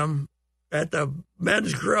calling him at the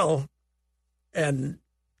Men's Grill and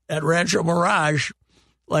at Rancho Mirage,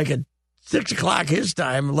 like at 6 o'clock his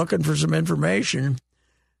time, looking for some information,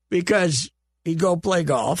 because he'd go play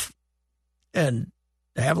golf and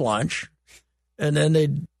have lunch, and then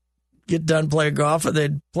they'd get done playing golf and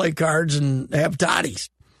they'd play cards and have toddies.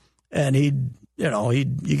 And you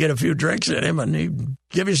get a few drinks in him and he'd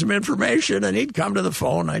give you some information, and he'd come to the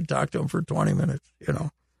phone. I'd talk to him for 20 minutes,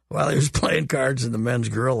 while he was playing cards in the Men's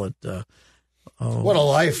Grill at, what a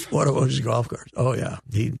life. What was his golf cards? Oh, yeah.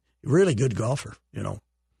 He really good golfer,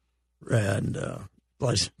 and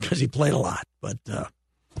plus because he played a lot. But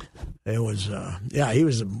it was, he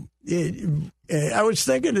was. I was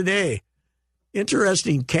thinking today,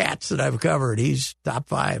 interesting cats that I've covered. He's top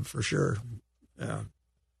 5 for sure. Yeah.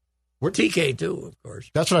 TK too, of course.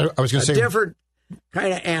 That's what I was going to say. Different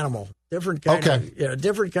kind of animal, different kind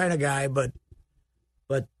of guy, but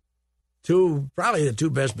probably the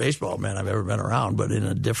 2 best baseball men I've ever been around, but in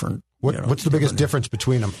a different. What's the biggest difference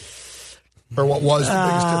between them, or what was the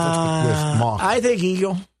biggest difference with Mock? I think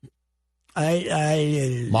Eagle.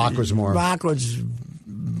 Mock was more. Mock was.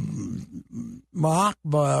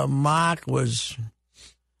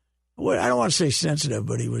 I don't want to say sensitive,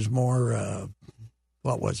 but he was more.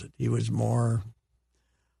 What was it? He was more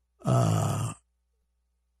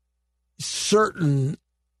certain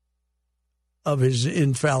of his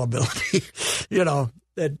infallibility.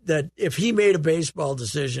 That if he made a baseball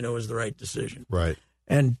decision, it was the right decision. Right.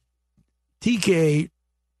 And TK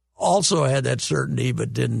also had that certainty,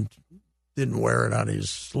 but didn't wear it on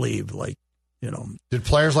his sleeve, Did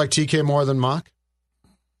players like TK more than Mock?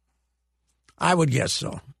 I would guess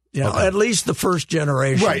so. At least the first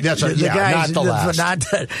generation. Right, that's right. Guys, not the last. Not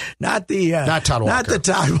Todd Walker. Not the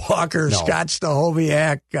Todd Walker, no. Scott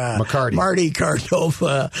Stahoviak, McCarty. Marty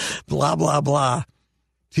Cardova, blah, blah, blah.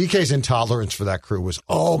 TK's intolerance for that crew was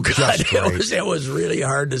just great. It was really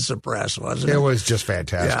hard to suppress, wasn't it? It was just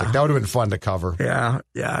fantastic. Yeah. That would have been fun to cover. Yeah,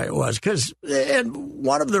 it was. And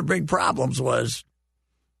one of their big problems was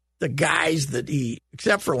the guys that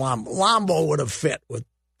except for Lombo would have fit with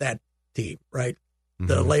that team, right?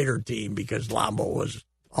 The later team, because Lombo was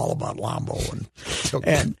all about Lombo,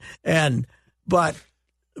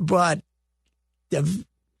 but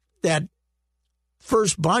that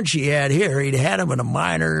first bunch he had here, he'd had them in the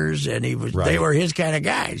minors, and they were his kind of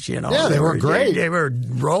guys, Yeah, they were great. They were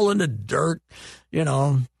rolling the dirt,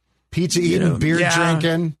 pizza eating, beer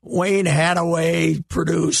drinking. Wayne Hathaway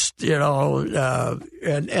produced, and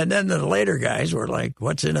then the later guys were like,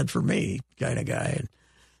 "What's in it for me?" kind of guy,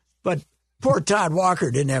 but. Poor Todd Walker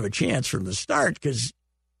didn't have a chance from the start because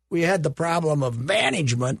we had the problem of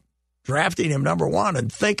management drafting him number 1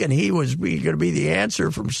 and thinking he was going to be the answer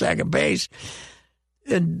from second base.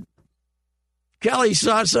 And Kelly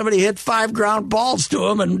saw somebody hit 5 ground balls to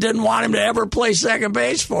him and didn't want him to ever play second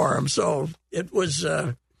base for him. So it was...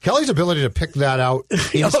 Kelly's ability to pick that out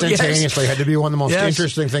instantaneously had to be one of the most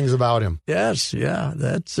interesting things about him. Yes, yeah.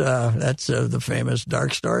 That's the famous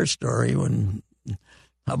Dark Star story when...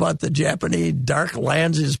 How about the Japanese Dark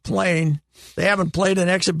lands his plane? They haven't played an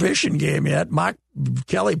exhibition game yet.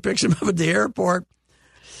 Kelly picks him up at the airport.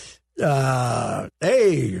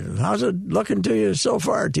 Hey, how's it looking to you so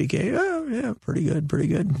far, TK? Oh, yeah, pretty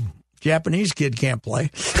good. Japanese kid can't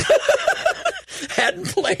play. Hadn't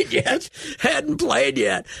played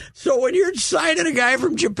yet. So when you're signing a guy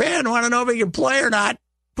from Japan, want to know if he can play or not,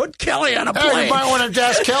 put Kelly on a plane. Hey, you might want to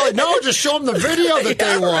ask Kelly. No, just show him the video that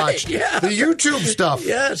they watched. Right, yeah. The YouTube stuff.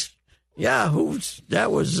 Yes. Yeah,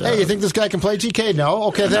 that was... hey, you think this guy can play TK? No?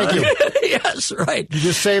 Okay, thank you. Yes, right. You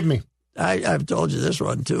just saved me. I've told you this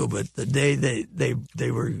one, too, but the day they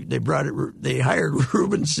hired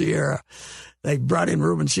Ruben Sierra. They brought in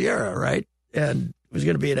Ruben Sierra, right? And it was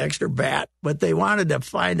going to be an extra bat, but they wanted to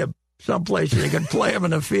find someplace they could play him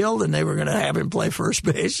in the field, and they were going to have him play first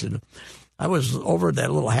base, and... I was over at that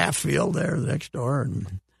little half field there next door,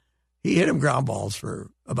 and he hit him ground balls for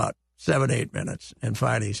about 7-8 minutes. And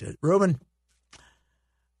finally he said, Ruben,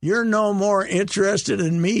 you're no more interested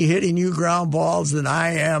in me hitting you ground balls than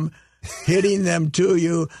I am hitting them to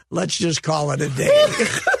you. Let's just call it a day.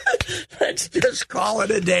 Let's just call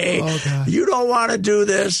it a day. Oh, you don't want to do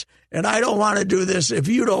this, and I don't want to do this if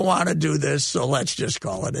you don't want to do this, so let's just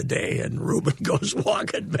call it a day. And Ruben goes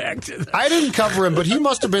walking back to the... I didn't cover him, but he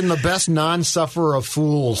must have been the best non-sufferer of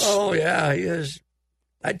fools. Oh, yeah, he is.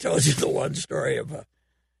 I told you the one story of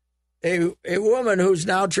a woman who's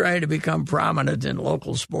now trying to become prominent in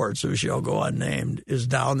local sports, who shall go unnamed, is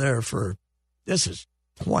down there for, this is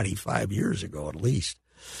 25 years ago at least.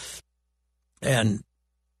 And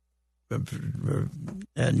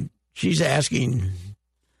she's asking,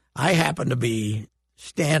 I happen to be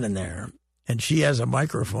standing there, and she has a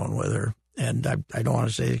microphone with her. And I don't want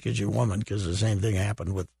to say it because you're a woman, because the same thing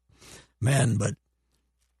happened with men, but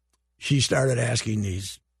she started asking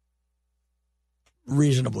these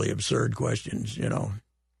reasonably absurd questions, you know.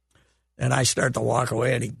 And I start to walk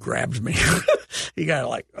away, and he grabs me. He got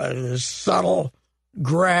like a subtle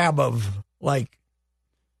grab of like,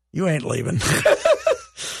 you ain't leaving.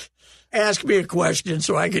 Ask me a question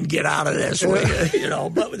so I can get out of this, you know.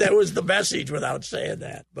 But that was the message without saying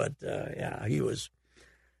that. But yeah, he's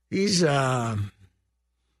a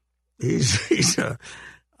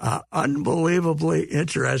unbelievably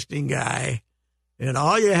interesting guy. And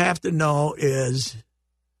all you have to know is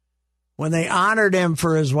when they honored him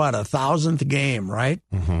for his 1,000th game, right?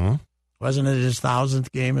 Mm-hmm. Wasn't it his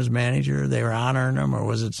 1,000th game as manager? They were honoring him, or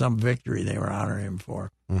was it some victory they were honoring him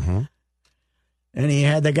for? Mm-hmm. And he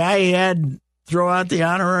had the guy he had throw out the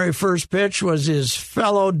honorary first pitch was his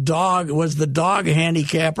fellow dog, was the dog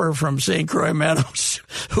handicapper from St. Croix Meadows,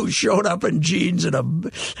 who showed up in jeans and a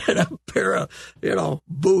pair of, you know,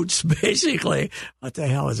 boots, basically. What the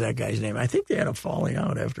hell is that guy's name? I think they had a falling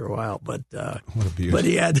out after a while, but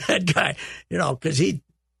he had that guy, you know, because he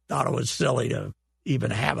thought it was silly to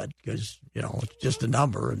even have it, because, you know, it's just a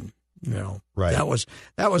number, and, you know, right.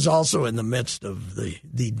 That was also in the midst of the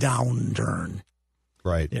downturn.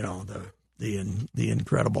 Right. You know, the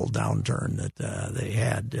incredible downturn that they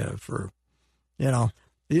had for, you know,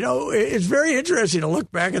 it's very interesting to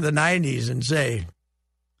look back at the 90s and say,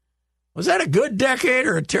 was that a good decade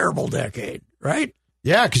or a terrible decade, right?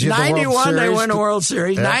 Yeah, because 91 they won the World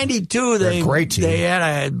Series. Yeah. 92 they great team. They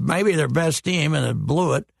had maybe their best team and it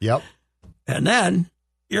blew it. Yep. And then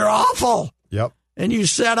you're awful. Yep. And you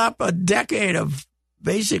set up a decade of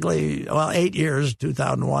basically, 8 years.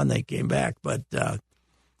 2001 they came back, but and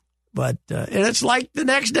it's like the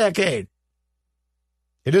next decade.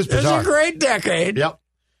 It is bizarre. It's a great decade. Yep.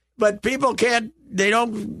 But people they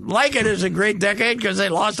don't like it as a great decade because they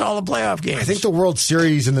lost all the playoff games. I think the World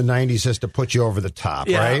Series in the 90s has to put you over the top,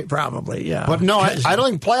 right? Probably, yeah. But no, I don't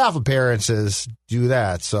think playoff appearances do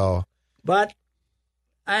that, so. But,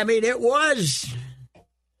 I mean, it was,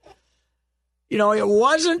 you know, it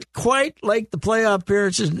wasn't quite like the playoff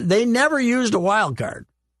appearances. They never used a wild card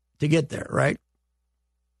to get there, right?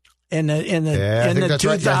 In the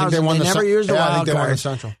 2000s, right. they never used a wild they card. won the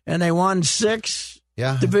Central. And they won 6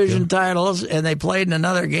 division titles, and they played in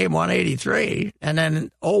another game, 183. And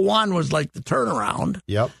then 01 was like the turnaround.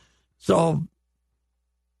 Yep. So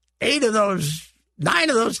 9 of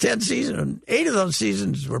those 10 seasons, 8 of those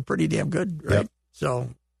seasons were pretty damn good, right? Yep. So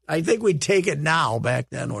I think we'd take it now. Back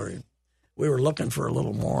then, we were looking for a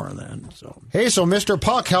little more then. So hey, so Mr.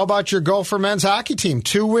 Puck, how about your Gopher men's hockey team?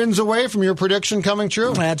 2 wins away from your prediction coming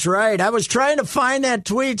true. That's right. I was trying to find that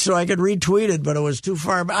tweet so I could retweet it, but it was too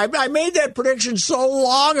far. I made that prediction so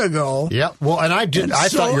long ago. Yep. Well, and I did. I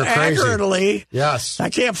thought you were crazy. Accurately. Yes. I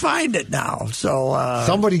can't find it now. So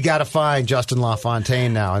somebody got to find Justin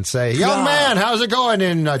LaFontaine now and say, "Young man, how's it going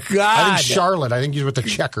in I think Charlotte? I think he's with the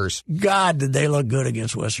Checkers." God, did they look good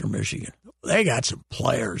against Western Michigan? They got some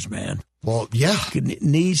players, man. Well, yeah.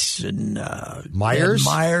 Nice and Myers.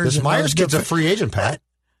 This Myers kid's a free agent, Pat.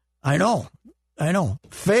 I know.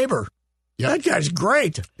 Faber. Yep. That guy's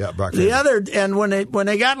great. Yeah, Brock the Faber. other, and when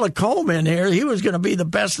they got Lacombe in here, he was going to be the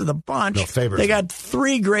best of the bunch. No, Faber's they got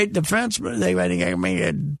 3 great defensemen. They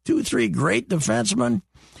had 2-3 great defensemen,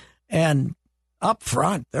 and up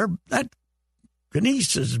front, that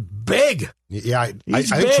Knies is big. Yeah, I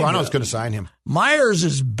think Toronto's going to sign him. Myers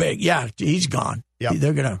is big. Yeah, he's gone. Yep.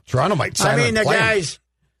 They're going to. Toronto might sign him. I mean, the guys,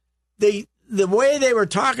 the way they were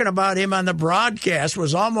talking about him on the broadcast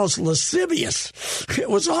was almost lascivious. It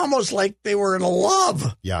was almost like they were in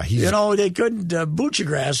love. Yeah, they couldn't.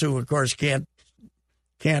 Buccigross, who of course can't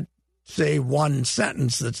say one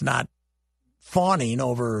sentence that's not fawning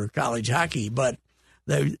over college hockey, but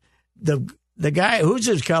the guy, who's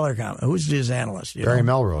his color comment? Who's his analyst? Barry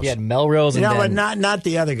Melrose. He had Melrose, and but not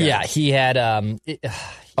the other guy. Yeah, he had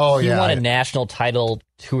Oh, he yeah. won a national title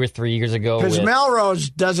 2 or 3 years ago. Because with- Melrose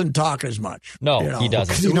doesn't talk as much. No, you know. he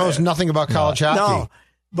doesn't. Because he knows nothing about college hockey. No,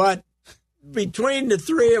 but between the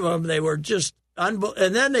three of them, they were just unbelievable.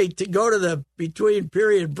 And then they go to the between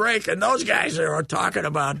period break, and those guys are talking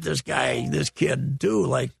about this kid too.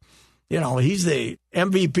 Like, he's the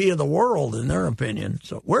MVP of the world in their opinion.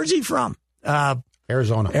 So where's he from?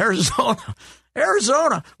 Arizona.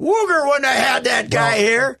 Arizona. Wooger wouldn't have had that guy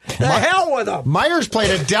here. The hell with him. Myers played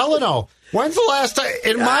at Delano. When's the last time?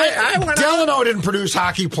 Delano didn't produce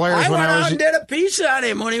hockey players I when went I out was. and did a piece on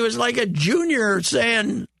him when he was like a junior,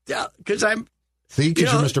 saying because I'm. See,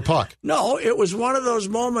 because you're Mr. Puck. No, it was one of those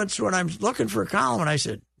moments when I'm looking for a column, and I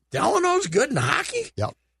said, "Delano's good in hockey."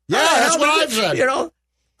 Yep. Yeah, that's what I said.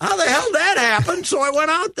 How the hell that happened? So I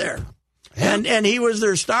went out there, and he was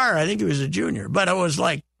their star. I think he was a junior, but it was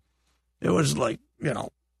like, it wasn't like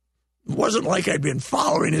I'd been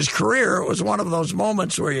following his career. It was one of those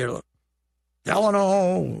moments where you're,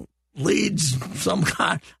 Delano leads some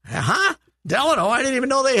kind. Delano, I didn't even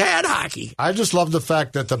know they had hockey. I just love the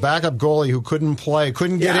fact that the backup goalie who couldn't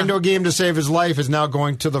get into a game to save his life is now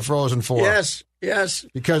going to the Frozen Four. Yes.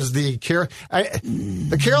 Because the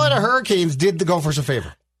Carolina Hurricanes did the Gophers a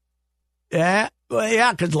favor. Yeah,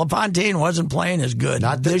 because LaFontaine wasn't playing as good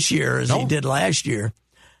this year as he did last year.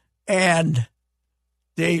 And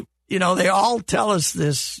they all tell us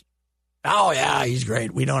this, oh, yeah, he's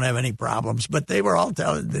great. We don't have any problems. But they were all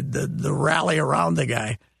telling the rally around the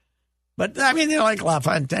guy. But, I mean, like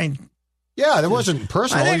LaFontaine. Yeah, that wasn't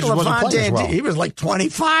personal. I think he just wasn't playing as well. He was like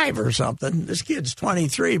 25 or something. This kid's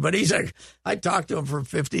 23, but I talked to him for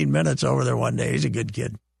 15 minutes over there one day. He's a good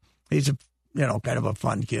kid. He's a, kind of a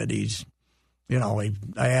fun kid. He's, I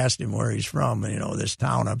asked him where he's from, this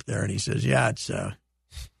town up there, and he says, yeah,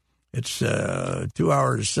 it's 2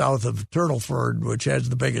 hours south of Turtleford, which has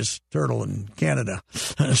the biggest turtle in Canada.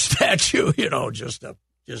 A statue,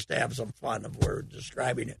 just to have some fun of where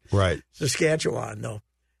describing it. Right. Saskatchewan, though.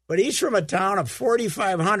 But he's from a town of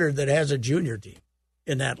 4,500 that has a junior team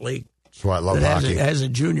in that league. That's why I love hockey. Has a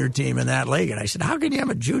junior team in that league. And I said, how can you have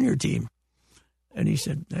a junior team? And he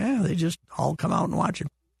said, yeah, they just all come out and watch it.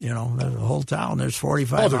 The whole town, there's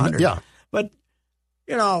 4,500. Yeah. But,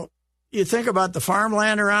 you think about the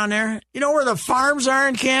farmland around there. You know where the farms are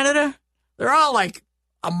in Canada? They're all like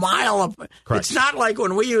a mile up. Correct. It's not like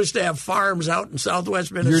when we used to have farms out in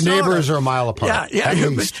southwest Minnesota. Your neighbors are a mile apart. Yeah,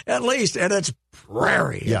 at least. And it's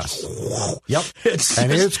prairie. Yes. Yep.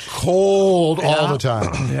 It's cold all the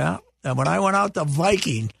time. Yeah. And when I went out to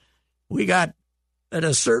Viking, we got, at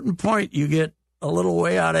a certain point, you get a little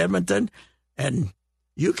way out of Edmonton, and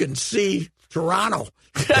you can see Toronto.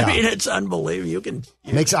 I mean, it's unbelievable.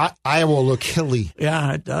 Makes Iowa look hilly.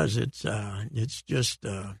 Yeah, it does. It's just,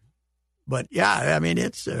 but yeah, I mean,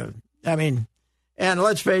 and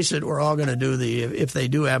let's face it, we're all going to do if they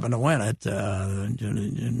do happen to win it,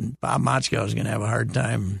 and Bob Motzko is going to have a hard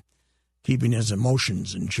time keeping his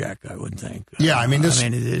emotions in check, I would think. Yeah, I mean,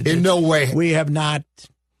 in no way. We have not,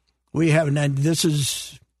 this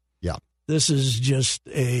is just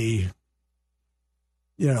a,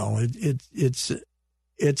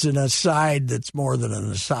 it's an aside that's more than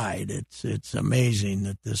an aside. It's amazing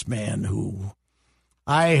that this man who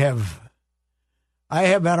I have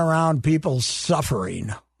been around people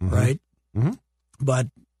suffering, right? Mm-hmm. But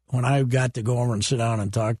when I got to go over and sit down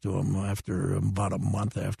and talk to him after about a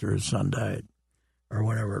month after his son died, or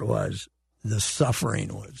whatever it was, the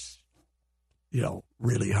suffering was,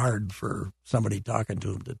 really hard for somebody talking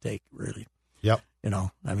to him to take, really. Yep.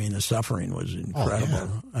 The suffering was incredible.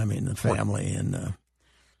 Oh, yeah. I mean, the family and the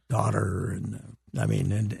daughter,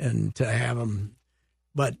 and to have him,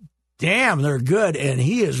 but damn, they're good, and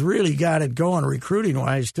he has really got it going recruiting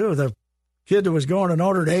wise too. The kid that was going to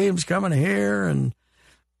Notre Dame's coming here, and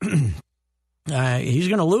he's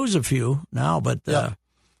going to lose a few now, but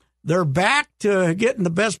they're back to getting the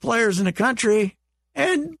best players in the country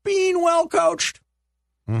and being well coached.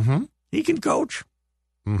 Mm-hmm. He can coach.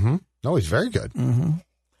 Mm-hmm. No, he's very good. Mm-hmm.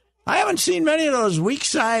 I haven't seen many of those weak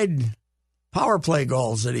side power play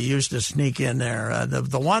goals that he used to sneak in there.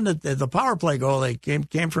 The one that the power play goal they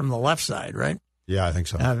came from the left side, right? Yeah, I think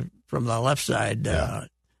so. From the left side.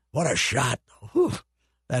 What a shot! Whew.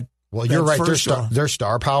 You're right. Their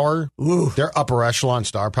star power, their upper echelon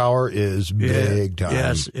star power is big time.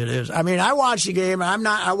 Yes, it is. I mean, I watched the game.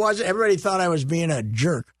 Everybody thought I was being a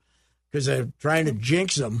jerk because I'm trying to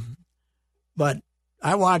jinx them, but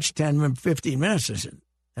I watched 10, 15 minutes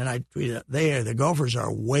and I tweeted, the Gophers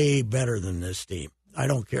are way better than this team. I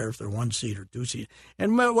don't care if they're 1 seed or 2 seed.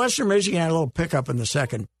 And Western Michigan had a little pickup in the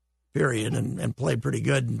second period and played pretty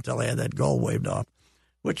good until they had that goal waved off.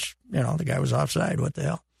 which, the guy was offside. What the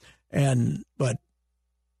hell? But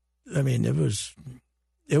I mean, it was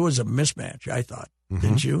a mismatch, I thought.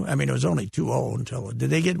 Didn't you? I mean, it was only 2-0 until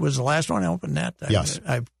was the last one open net? Yes.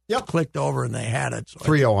 I clicked over and they had it. So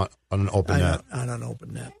 3-0 on an open net. On an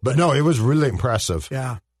open net. But no, it was really impressive.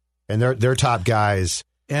 Yeah. And their top guys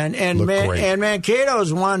and great. And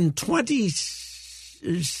Mankato's won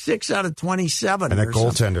 26 out of 27. And that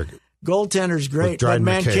goaltender's great. But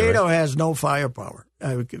Mankato has no firepower.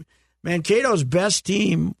 Mankato's best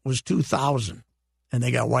team was 2000, and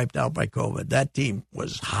they got wiped out by COVID. That team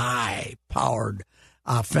was high-powered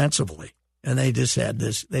offensively, and they just had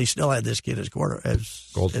this. They still had this kid as goal.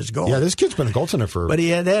 Yeah, this kid's been a goaltender for. But they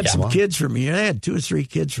had some kids from. They had 2 or 3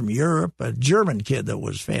 kids from Europe. A German kid that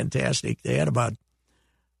was fantastic. They had about.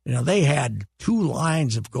 They had 2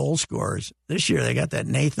 lines of goal scorers. This year they got that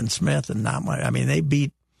Nathan Smith and not much. I mean, they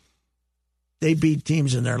beat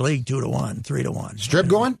teams in their league 2-1, 3-1. Strip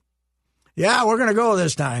going? Yeah, we're going to go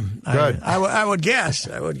this time. Good. I would guess.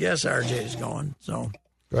 RJ's going. So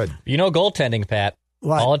good. Goaltending, Pat.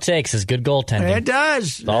 What? All it takes is good goaltending. It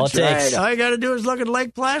does. That's all it takes. Right. All you got to do is look at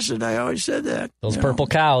Lake Placid. I always said that. Those purple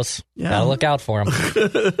cows. Yeah. Gotta look out for them.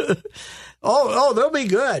 Oh, they'll be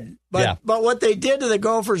good. But what they did to the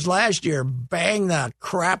Gophers last year, bang the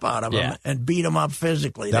crap out of them and beat them up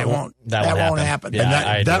physically. That won't happen.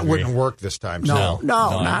 Yeah, and that wouldn't work this time. No,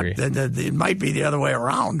 not. It might be the other way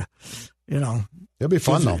around. It'll be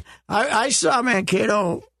fun though. I saw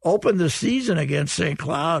Mankato open the season against St.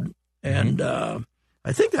 Cloud, and I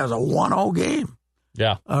think that was a 1-0 game.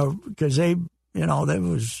 Yeah, because they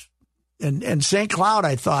was, and St. Cloud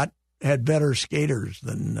I thought had better skaters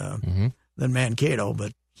than Mankato,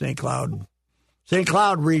 but St. Cloud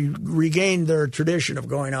regained their tradition of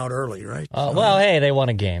going out early, right? Well, hey, they won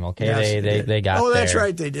a game. Okay, yes, they got. Oh, that's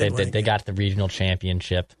right, they did. They got the regional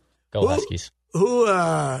championship. Go Huskies.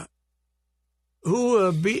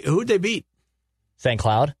 Who'd they beat? St.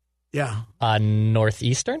 Cloud. Yeah.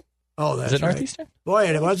 Northeastern. Oh, that's Is it right. Northeastern? Boy,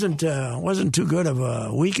 it wasn't too good of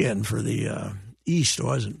a weekend for the East,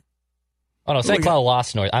 was it? Oh no, St. Cloud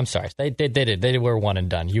lost North. I'm sorry, they did it. They were one and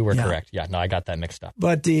done. You were correct. Yeah, no, I got that mixed up.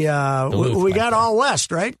 But we got all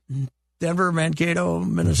West, right? Denver, Mankato,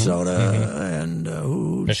 Minnesota, and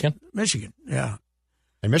who? Michigan, yeah.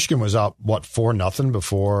 And Michigan was up 4-0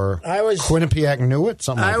 before Quinnipiac knew it.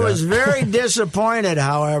 I was very disappointed,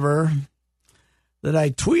 however, that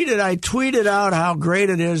I tweeted out how great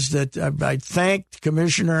it is that I thanked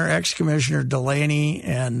ex-commissioner Delaney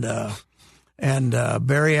and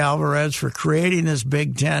Barry Alvarez for creating this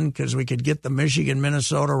Big Ten because we could get the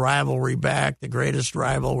Michigan-Minnesota rivalry back, the greatest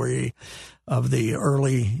rivalry of the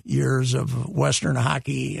early years of Western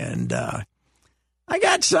hockey. And I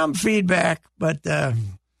got some feedback, but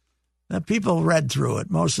people read through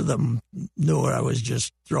it. Most of them knew I was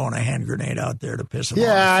just throwing a hand grenade out there to piss them off.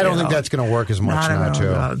 Yeah, I don't think that's going to work as much now,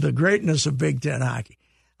 too. The greatness of Big Ten hockey.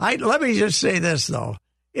 Let me just say this, though.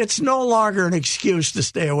 It's no longer an excuse to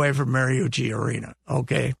stay away from Mariucci Arena,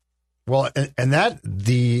 okay? Well, and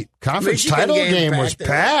the conference Michigan title game was there.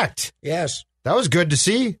 packed. Yes. That was good to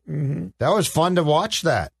see. Mm-hmm. That was fun to watch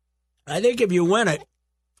that. I think if you win it,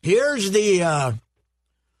 here's the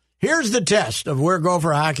test of where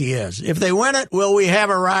Gopher hockey is. If they win it, will we have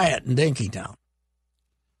a riot in Dinkytown?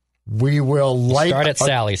 We will start at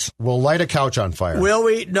Sally's. We'll light a couch on fire. Will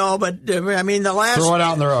we? No, but I mean the last throw it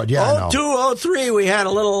out on the road. Yeah, 02-03, we had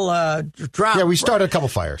a little drop. Yeah, we started a couple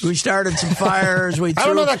fires. We started some fires. I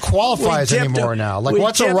don't know that qualifies anymore now. Like,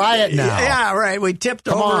 what's a riot now? Yeah, right. We tipped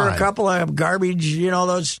over a couple of garbage.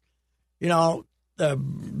 Those, the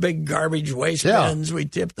big garbage waste bins. We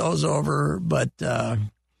tipped those over, but I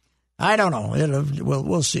don't know.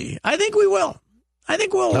 We'll see. I think we will. I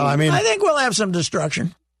think we'll have some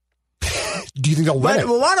destruction. Do you think they'll win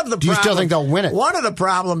it? Do you still think they'll win it? One of the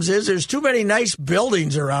problems is there's too many nice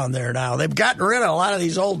buildings around there now. They've gotten rid of a lot of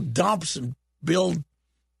these old dumps and build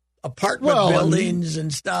apartment buildings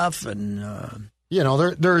and stuff. And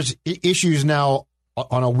there's issues now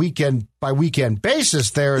on a weekend by weekend basis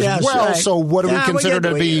there as well. Right. So what do we consider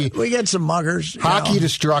to be? We get some muggers, hockey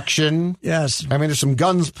destruction. Yes, I mean there's some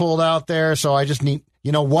guns pulled out there. So I just need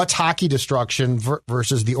what's hockey destruction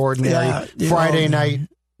versus the ordinary Friday night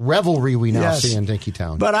revelry we now see in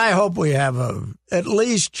Dinkytown. But I hope we have at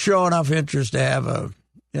least show enough interest to have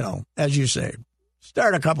as you say,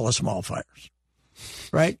 start a couple of small fires.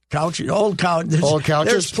 Right? Old couches.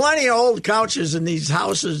 There's plenty of old couches in these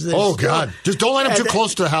houses. God. Just don't let them too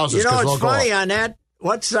close to the houses. It's funny on that.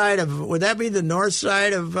 What side would that be the north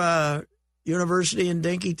side of University in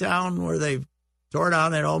Dinkytown where they tore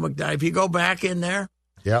down that old McDonald's? If you go back in there.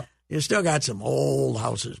 Yep. You still got some old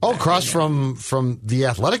houses. Oh, across from the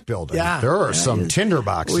athletic building. Yeah. There are some tinder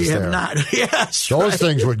boxes We have there. not. Yes. Those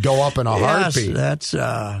things would go up in a heartbeat. Yes,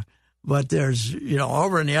 that's, but there's,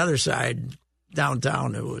 over on the other side,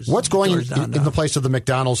 downtown, it was. What's going doors in the place of the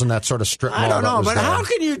McDonald's and that sort of strip mall? I don't know, that was but there? how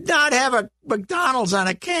can you not have a McDonald's on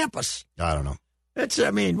a campus? I don't know.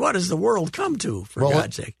 What does the world come to, for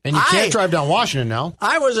God's sake? And you can't drive down Washington now.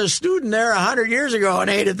 I was a student there 100 years ago and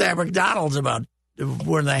ate at that McDonald's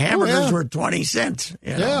when the hamburgers were 20 cents.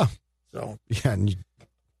 Yeah. So. Yeah, and you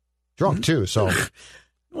drunk too, so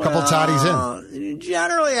a couple toddies in.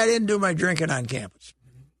 Generally, I didn't do my drinking on campus.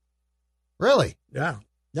 Really? Yeah.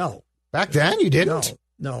 No. Back then you didn't?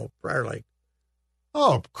 No, prior like.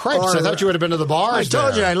 Oh, cripes. I thought you would have been to the bars. I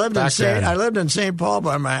told you I lived in then. St. Paul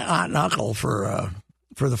by my aunt and uncle for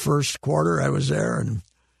the first quarter I was there, and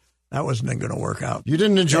that wasn't going to work out. You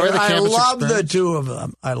didn't enjoy the campus I loved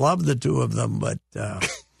experience? I loved the two of them, but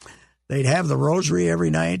they'd have the rosary every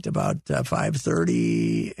night about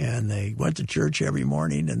 5:30, and they went to church every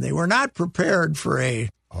morning, and they were not prepared for a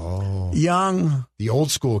young... The old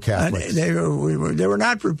school Catholics. They were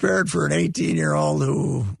not prepared for an 18-year-old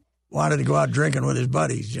who wanted to go out drinking with his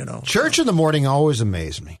buddies, Church in the morning always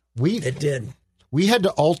amazed me. It did. We had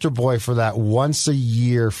to altar boy for that once a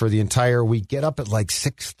year for the entire week. Get up at like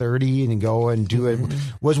 6:30 and go and do it.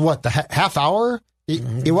 Was what, the half hour?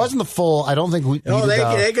 It wasn't the full. I don't think we. No,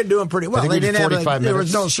 they could do them pretty well. They didn't have 45 minutes. There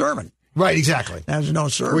was no sermon. Right, exactly. There was no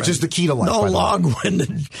sermon, which is the key to life. No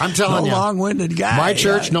long-winded. I'm telling you, long-winded guy. My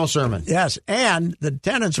church, no sermon. Yes, and the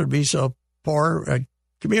attendance would be so poor.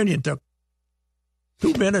 Communion took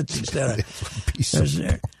 2 minutes instead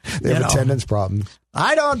of. They have attendance problems.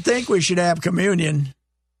 I don't think we should have communion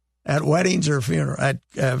at weddings or funerals.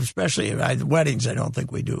 Especially at weddings, I don't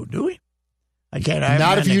think we do. Do we? I can't.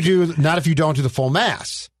 Not if you don't do the full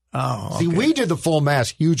mass. Oh, see, we did the full mass.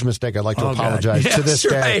 Huge mistake. I'd like to apologize to this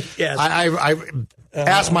day. Right. Yes. I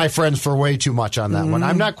asked my friends for way too much on that one.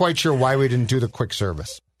 I'm not quite sure why we didn't do the quick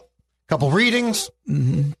service. Couple readings.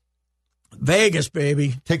 Mm-hmm. Vegas,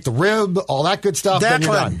 baby. Take the rib, all that good stuff. Declan. Then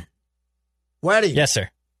you're done. Wedding. Yes, sir.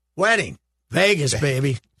 Wedding. Vegas,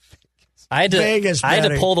 baby. I had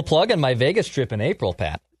to pull the plug on my Vegas trip in April,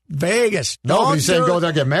 Pat. Vegas. No, but you said go there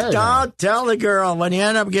and get married. Don't tell the girl when you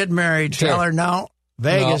end up getting married. Sure. Tell her no.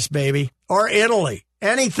 Vegas, baby. Or Italy.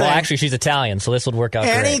 Anything. Well, actually, she's Italian, so this would work out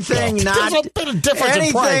anything great. not. There's a bit of difference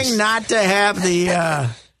in price. Anything not to have the.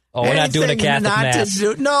 We're not doing a Catholic mass.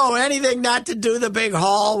 Anything not to do the big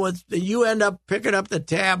hall with you end up picking up the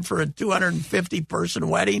tab for a 250-person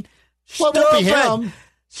wedding. Well, it won't be him.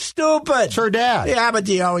 Stupid. It's her dad. Yeah, but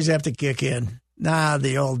you always have to kick in. Nah,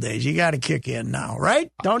 the old days. You got to kick in now,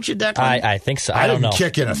 right? Don't you, Declan? I think so. I don't know.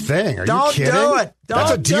 Kick in a thing. Are Don't you kidding? do it.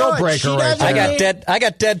 That's a deal breaker right there. I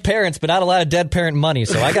got dead parents, but not a lot of dead parent money,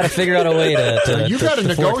 so I got to figure out a way to. You got to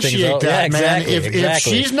negotiate that, man. If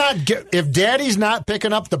she's not, if Daddy's not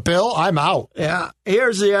picking up the bill, I'm out. Yeah.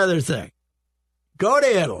 Here's the other thing. Go to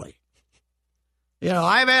Italy.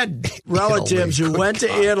 I've had relatives who went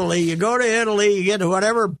to Italy. You go to Italy, you get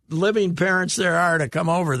whatever living parents there are to come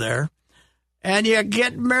over there, and you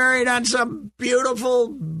get married on some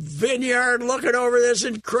beautiful vineyard looking over this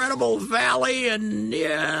incredible valley, and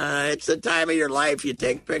it's the time of your life. You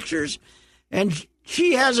take pictures, and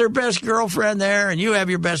she has her best girlfriend there, and you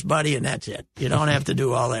have your best buddy, and that's it. You don't have to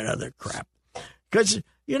do all that other crap. Because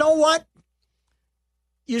you know what?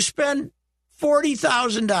 You spend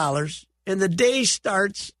 $40,000, and the day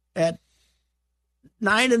starts at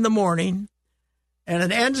 9 in the morning, and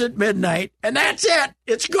it ends at midnight, and that's it.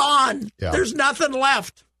 It's gone. Yeah. There's nothing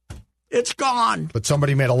left. It's gone. But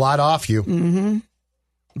somebody made a lot off you. Mm-hmm.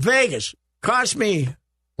 Vegas cost me.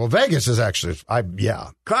 Well, Vegas is actually,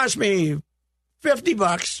 cost me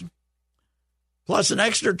 $50 plus an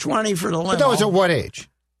extra 20 for the limo. But that was at what age?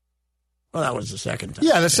 Well, that was the second time.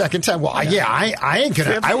 Yeah, the second time. Well, I ain't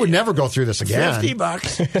gonna. 50, I would never go through this again.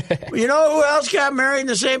 $50. You know who else got married in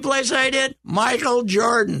the same place I did? Michael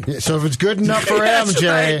Jordan. Yeah, so if it's good enough for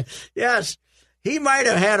MJ, right. Yes, he might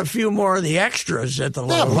have had a few more of the extras at the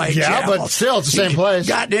little white chapel. But still, it's the same place.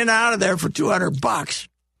 Got in and out of there for $200.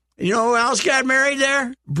 You know who else got married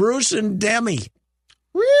there? Bruce and Demi.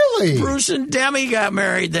 Really? Bruce and Demi got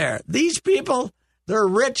married there. These people, they're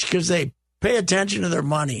rich because they pay attention to their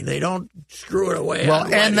money. They don't screw it away.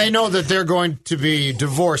 Well, and they know that they're going to be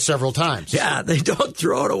divorced several times. Yeah, they don't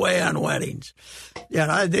throw it away on weddings.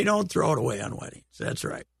 Yeah, they don't throw it away on weddings. That's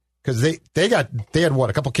right. Because they had what,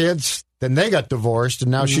 a couple kids? Then they got divorced, and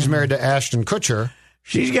now she's married to Ashton Kutcher.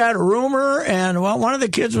 She's got Rumor, and one of the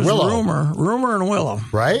kids was Willow. Rumor and Willow,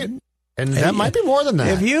 right? And that might be more than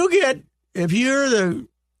that. If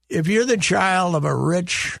you're the child of a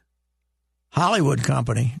rich Hollywood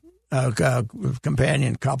company,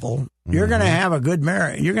 companion couple, you're going to have a good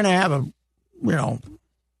marriage. You're going to have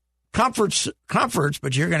comforts,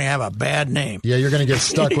 but you're going to have a bad name. Yeah, you're going to get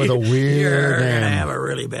stuck with a weird You're name. going to have a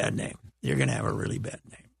really bad name. You're going to have a really bad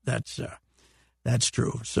name. That's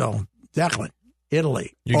true. So, Declan,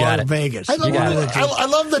 Italy, You got or it. Vegas. I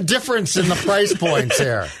love the difference in the price points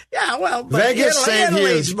here. Yeah, well, but Vegas save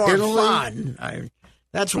Italy's you. more Italy? fun.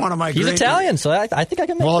 That's one of my He's great... Italian, so I think I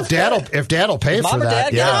can make Well, this if Dad'll pay Mom for or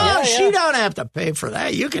that, Dad, yeah. No, she don't have to pay for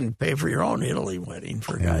that. You can pay for your own Italy wedding,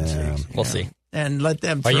 for God's sake. We'll see. And let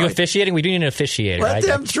them Are throw you officiating? We do need an officiator. Let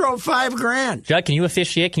them throw $5,000. Judd, can you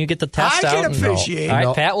officiate? Can you get the test I out? can and- officiate. All right,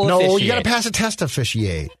 No, Pat will no, officiate. you got to pass a test to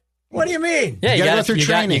officiate. What do you mean? Yeah, You gotta go through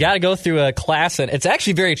training. You got to go through a class, and it's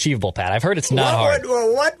actually very achievable, Pat. I've heard it's not hard.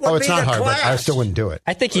 What would It's be not the hard, class? but I still wouldn't do it.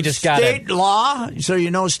 I think you just got to. State law, so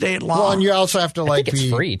you know state law. Well, and you also have to think it's be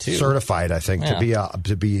free, too. certified, I think, Yeah.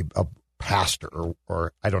 to be a pastor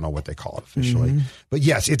or I don't know what they call it officially. But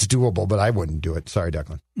yes, it's doable, but I wouldn't do it. Sorry,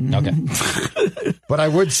 Declan. Okay. But I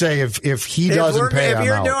would say if he doesn't pay, if I'm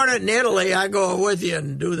you're out. doing it in Italy, I go with you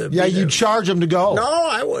and do the. Yeah, you charge him to go. No,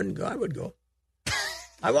 I wouldn't go. I would go.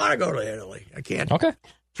 I want to go to Italy. I can't. Okay.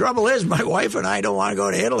 Trouble is, my wife and I don't want to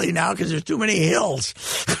go to Italy now because there's too many hills.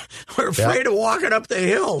 We're afraid of walking up the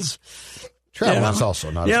hills. Traveling's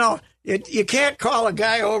also not. You can't call a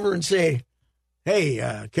guy over and say,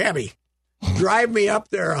 "Hey, cabbie, drive me up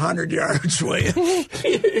there 100 yards, will you?"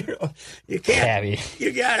 You can't. Cabbie.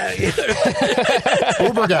 You gotta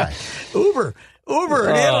Uber guy. Uber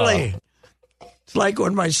in Italy. It's like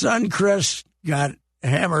when my son Chris got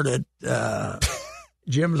hammered at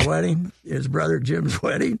Jim's wedding, his brother Jim's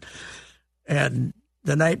wedding, and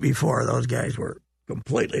the night before, those guys were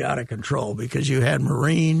completely out of control because you had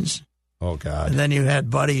Marines. Oh, God. And then you had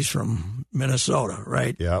buddies from Minnesota,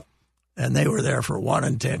 right? Yep. And they were there for one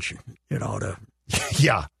intention, to.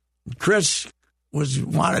 Yeah. Chris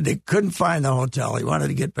couldn't find the hotel. He wanted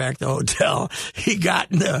to get back to the hotel. He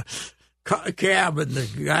got in the cab, and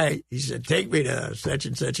the guy, he said, "Take me to such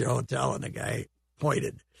and such a hotel." And the guy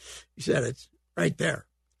pointed. He said, "It's right there.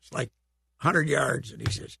 It's like 100 yards." And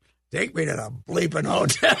he says, "Take me to the bleeping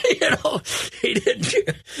hotel." He didn't.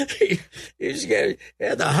 He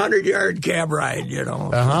had the 100-yard cab ride.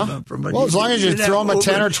 Uh-huh. Well, as long as you throw him a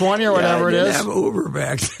 10 or 20 or whatever it is. Didn't have Uber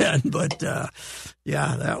back then, but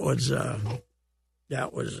that was a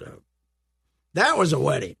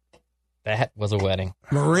wedding. That was a wedding.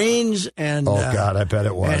 Marines and God, I bet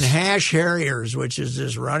it was. and Hash Harriers, which is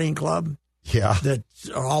this running club Yeah. that's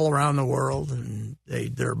all around the world, and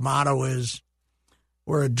their motto is,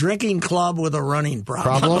 "We're a drinking club with a running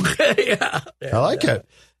problem." Yeah, I like it.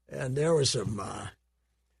 And there was some.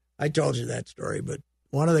 I told you that story, but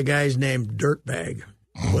one of the guys named Dirtbag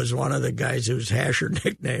was one of the guys whose Hasher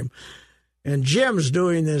nickname. And Jim's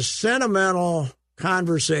doing this sentimental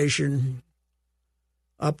conversation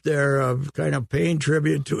up there, kind of paying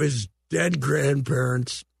tribute to his dead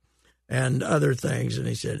grandparents and other things. And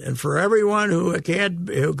he said, "And for everyone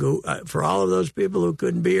for all of those people who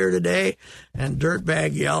couldn't be here today," and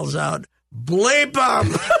Dirtbag yells out, "Bleep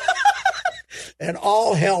 'em!" And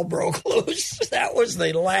all hell broke loose. That was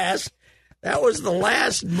the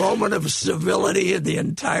last moment of civility in the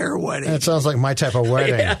entire wedding. That sounds like my type of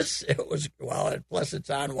wedding. Yes, it was. Well, plus it's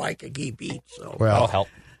on Waikiki Beach, so Well, help.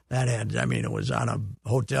 that had. I mean, it was on a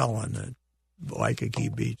hotel on the Waikiki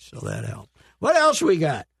Beach, so that helped. What else we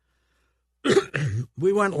got?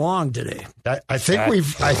 We went long today. I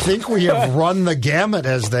think we have run the gamut,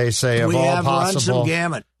 as they say, of We all have run possible. some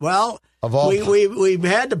gamut. Well, Of all- we've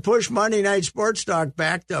had to push Monday Night Sports Talk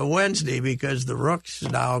back to Wednesday because the Rooks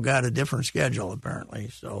now got a different schedule apparently.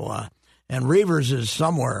 So, and Reavers is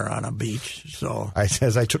somewhere on a beach. So,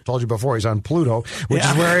 As I told you before, he's on Pluto, which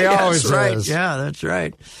is where he always that's right. is. Yeah, that's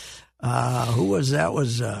right. Who was that?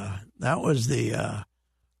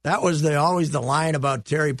 That was always the line about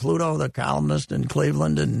Terry Pluto, the columnist in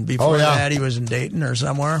Cleveland, and before that he was in Dayton or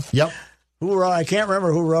somewhere. Yep. I can't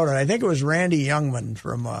remember who wrote it. I think it was Randy Youngman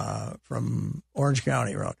from Orange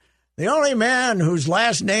County wrote, "The only man whose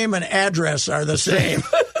last name and address are the same."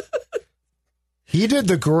 He did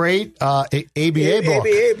the great ABA book.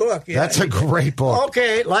 ABA book. Yeah. That's a great book.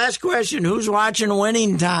 Okay, last question. Who's watching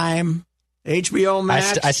Winning Time? HBO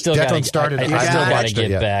Max? I still Declan got started to it. I got to watched it, get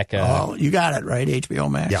yeah. back. Oh, you got it, right? HBO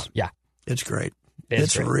Max? Yeah. Yeah. It's great.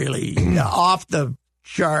 It's great. Really off the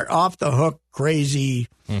chart, off the hook, crazy,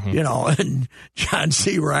 and John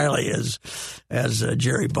C. Reilly as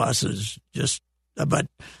Jerry Buss is just, but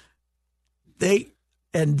they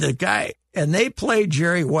play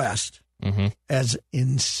Jerry West as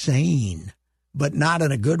insane, but not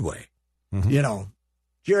in a good way.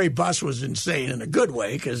 Jerry Buss was insane in a good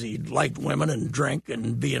way because he liked women and drink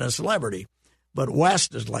and being a celebrity. But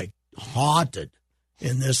West is like haunted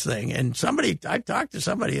in this thing. And I talked to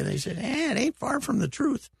somebody and they said, it ain't far from the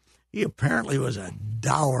truth. He apparently was a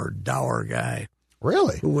dour guy.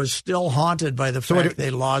 Really? Who was still haunted by the fact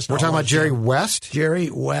they lost. We're talking about Jerry West?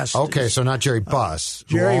 Jerry West. Okay, so not Jerry Buss.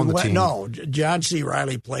 Jerry West. No, John C.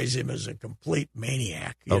 Reilly plays him as a complete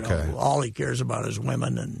maniac. You know, all he cares about is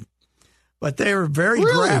women. But they were very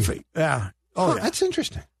graphic. Yeah. Oh, yeah. That's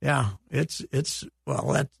interesting. Yeah. That's famous.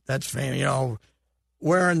 You know,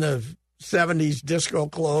 wearing the 70s disco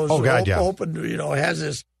clothes. Oh, God, yeah. Open, has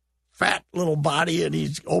this fat little body and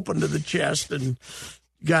he's open to the chest and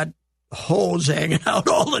got hose hanging out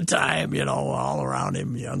all the time, all around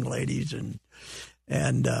him, young ladies, and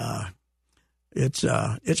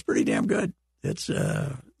it's pretty damn good. It's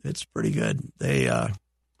pretty good.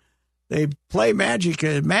 They play Magic.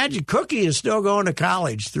 Magic Cookie is still going to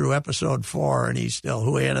college through episode 4, and he's still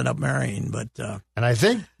who he ended up marrying. But and I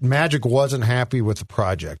think Magic wasn't happy with the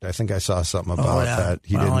project. I think I saw something about that.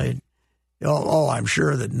 He didn't. I'm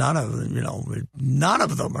sure that none of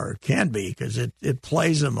them can be because it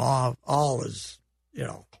plays them all as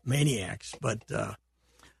maniacs. But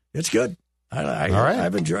it's good. All right.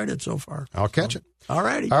 I've enjoyed it so far. I'll catch it. All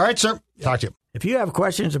righty. All right, sir. Talk to you. If you have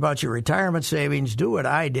questions about your retirement savings, do what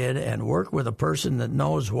I did and work with a person that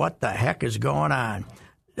knows what the heck is going on.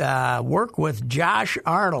 Work with Josh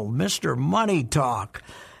Arnold, Mr. Money Talk.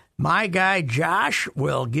 My guy Josh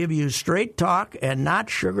will give you straight talk and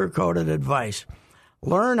not sugar-coated advice.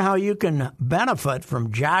 Learn how you can benefit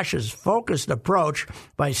from Josh's focused approach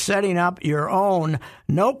by setting up your own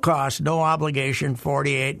no-cost, no-obligation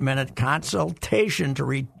 48-minute consultation to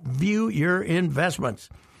review your investments.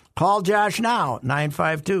 Call Josh now,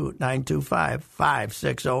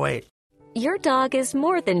 952-925-5608. Your dog is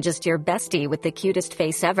more than just your bestie with the cutest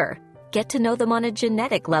face ever. Get to know them on a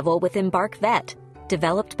genetic level with Embark Vet.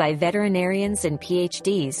 Developed by veterinarians and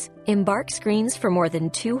PhDs, Embark screens for more than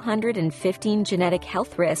 215 genetic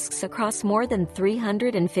health risks across more than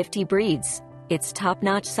 350 breeds. It's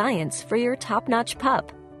top-notch science for your top-notch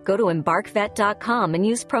pup. Go to EmbarkVet.com and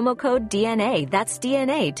use promo code DNA, that's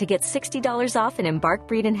DNA, to get $60 off an Embark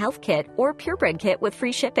Breed and Health Kit or Purebred Kit with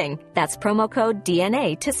free shipping. That's promo code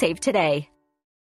DNA to save today.